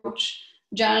approach.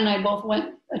 John and I both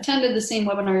attended the same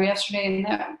webinar yesterday, and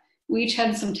that we each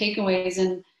had some takeaways.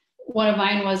 And one of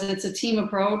mine was it's a team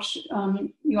approach.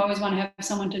 You always want to have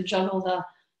someone to juggle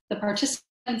the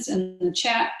participants and the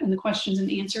chat and the questions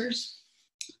and answers.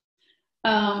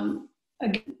 Again,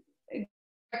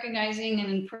 recognizing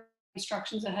and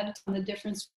instructions ahead of time, the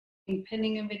difference between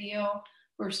pinning a video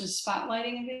versus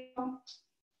spotlighting a video.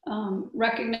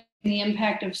 Recognizing the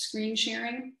impact of screen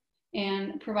sharing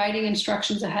and providing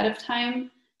instructions ahead of time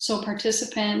so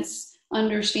participants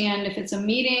understand if it's a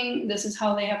meeting, this is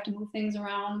how they have to move things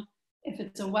around. If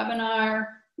it's a webinar,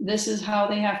 this is how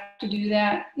they have to do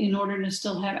that in order to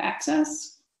still have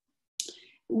access.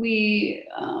 We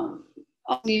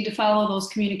also need to follow those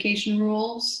communication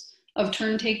rules of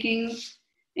turn taking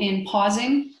and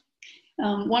pausing.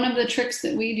 One of the tricks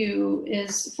that we do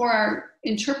is for our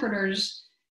interpreters,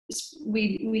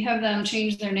 we have them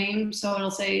change their name. So it'll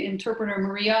say interpreter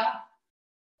Maria,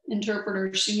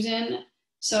 interpreter Susan.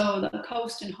 So the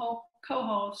host and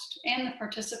co-host and the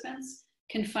participants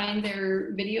can find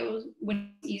their videos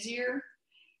when it's easier.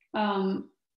 And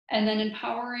then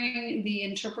empowering the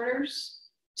interpreters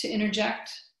to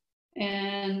interject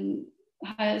and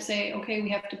say, okay, we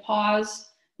have to pause.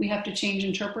 We have to change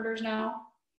interpreters now.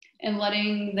 And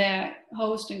letting that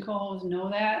host and co-host know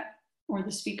that, or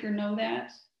the speaker know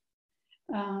that.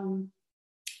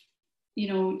 You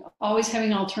know, always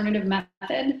having an alternative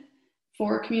method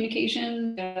for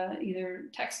communication, either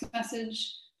text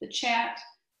message, the chat,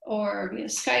 or via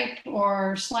Skype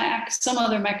or Slack, some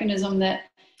other mechanism that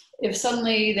if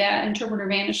suddenly that interpreter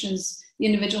vanishes, the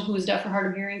individual who is deaf or hard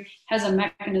of hearing has a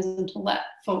mechanism to let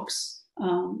folks,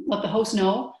 let the host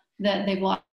know that they've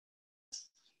lost.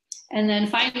 And then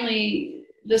finally,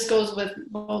 this goes with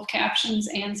both captions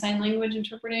and sign language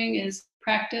interpreting, is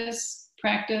practice,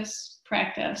 practice,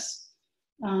 practice.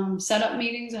 Set up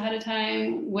meetings ahead of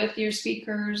time with your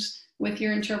speakers, with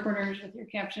your interpreters, with your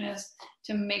captionists,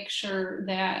 to make sure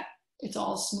that it's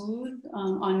all smooth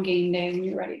on game day when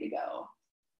you're ready to go.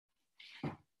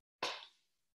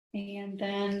 And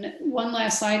then one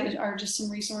last slide are just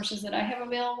some resources that I have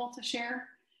available to share.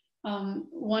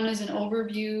 One is an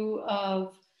overview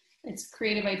of, it's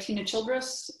created by Tina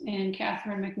Childress and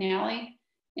Catherine McNally.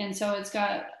 And so it's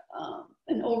got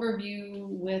an overview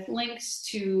with links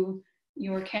to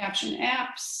your caption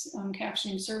apps,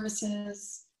 captioning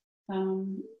services,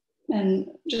 and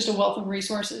just a wealth of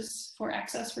resources for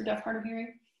access for deaf, hard of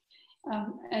hearing.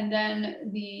 And then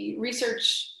the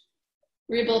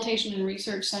Rehabilitation and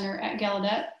Research Center at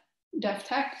Gallaudet Deaf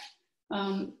Tech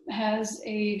has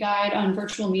a guide on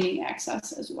virtual meeting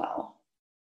access as well.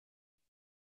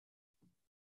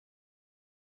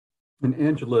 And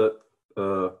Angela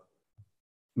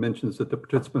mentions that the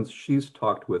participants she's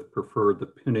talked with prefer the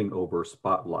pinning over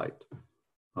spotlight,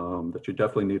 that you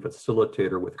definitely need a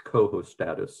facilitator with co-host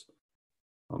status.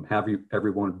 Have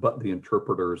everyone but the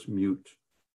interpreters mute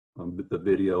the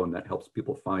video, and that helps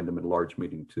people find them in a large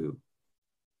meeting too.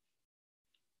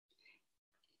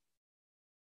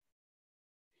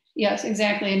 Yes,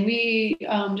 exactly. And we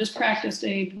just practiced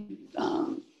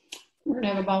we're gonna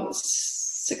have about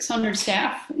 600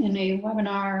 staff in a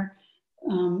webinar.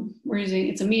 We're using,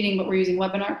 it's a meeting, but we're using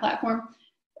webinar platform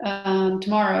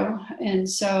tomorrow. And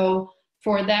so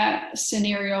for that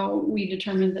scenario, we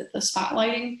determined that the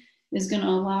spotlighting is going to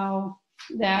allow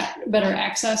that better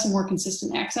access and more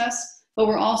consistent access. But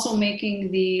we're also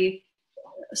making the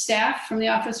staff from the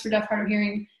Office for Deaf, Hard of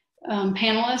Hearing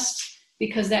panelists,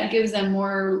 because that gives them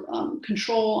more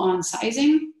control on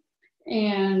sizing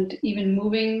and even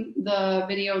moving the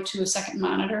video to a second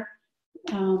monitor.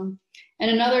 And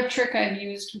another trick I've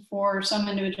used for some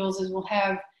individuals is we'll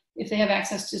have, if they have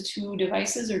access to 2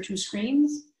 devices or 2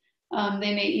 screens,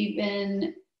 they may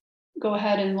even go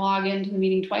ahead and log into the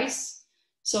meeting twice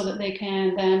so that they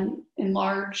can then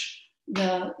enlarge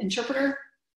the interpreter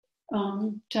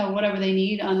to whatever they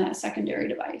need on that secondary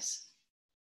device.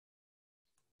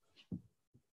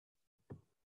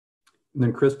 And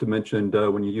then Krista mentioned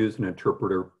when you use an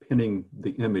interpreter, pinning the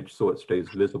image so it stays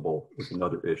visible is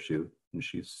another issue. And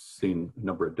she's seen a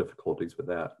number of difficulties with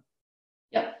that.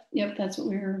 Yep, that's what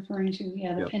we were referring to.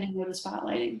 Yeah, the pinning or the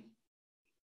spotlighting.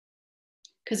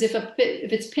 Because if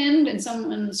it's pinned and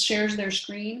someone shares their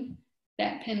screen,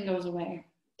 that pin goes away,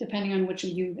 depending on which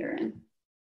view they're in.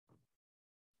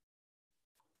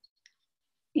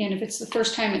 And if it's the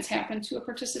first time it's happened to a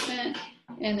participant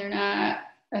and they're not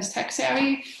as tech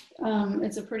savvy,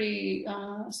 it's a pretty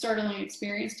startling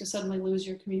experience to suddenly lose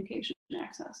your communication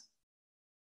access.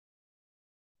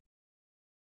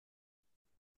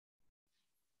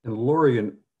 And Lori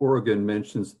in Oregon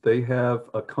mentions they have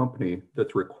a company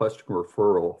that's requesting a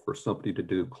referral for somebody to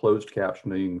do closed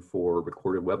captioning for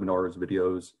recorded webinars,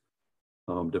 videos,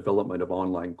 development of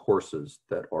online courses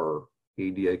that are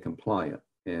ADA compliant.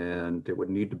 And it would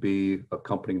need to be a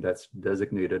company that's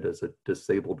designated as a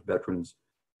disabled veterans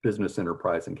business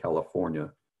enterprise in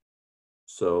California.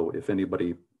 So if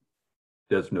anybody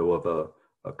does know of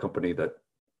a company that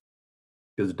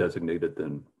is designated,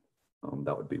 then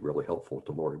that would be really helpful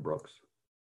to Lori Brooks.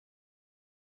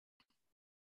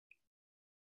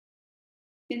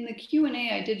 In the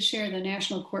Q&A, I did share the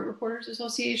National Court Reporters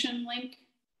Association link.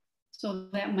 So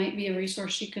that might be a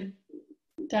resource she could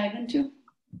dive into.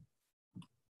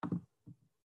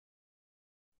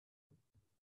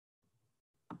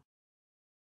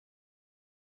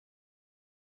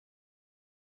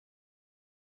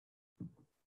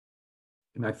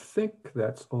 And I think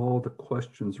that's all the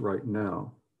questions right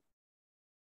now.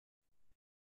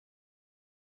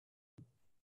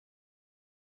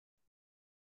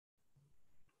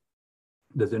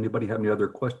 Does anybody have any other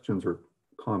questions or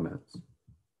comments?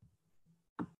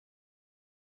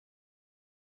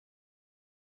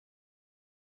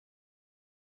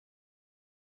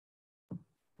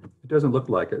 It doesn't look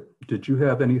like it. Did you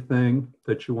have anything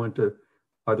that you want to,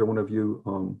 either one of you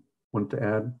want to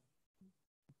add?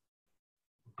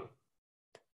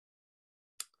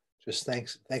 Just thank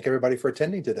everybody for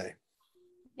attending today.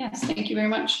 Yes, thank you very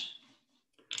much.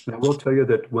 And I will tell you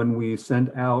that when we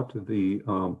send out the,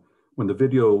 when the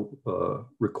video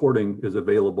recording is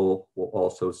available, we'll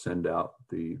also send out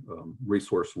the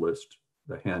resource list,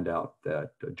 the handout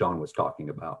that John was talking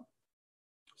about.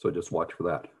 So just watch for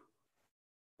that.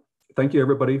 Thank you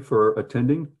everybody for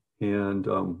attending, and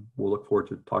we'll look forward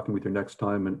to talking with you next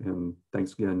time, and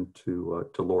thanks again to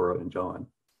Laura and John.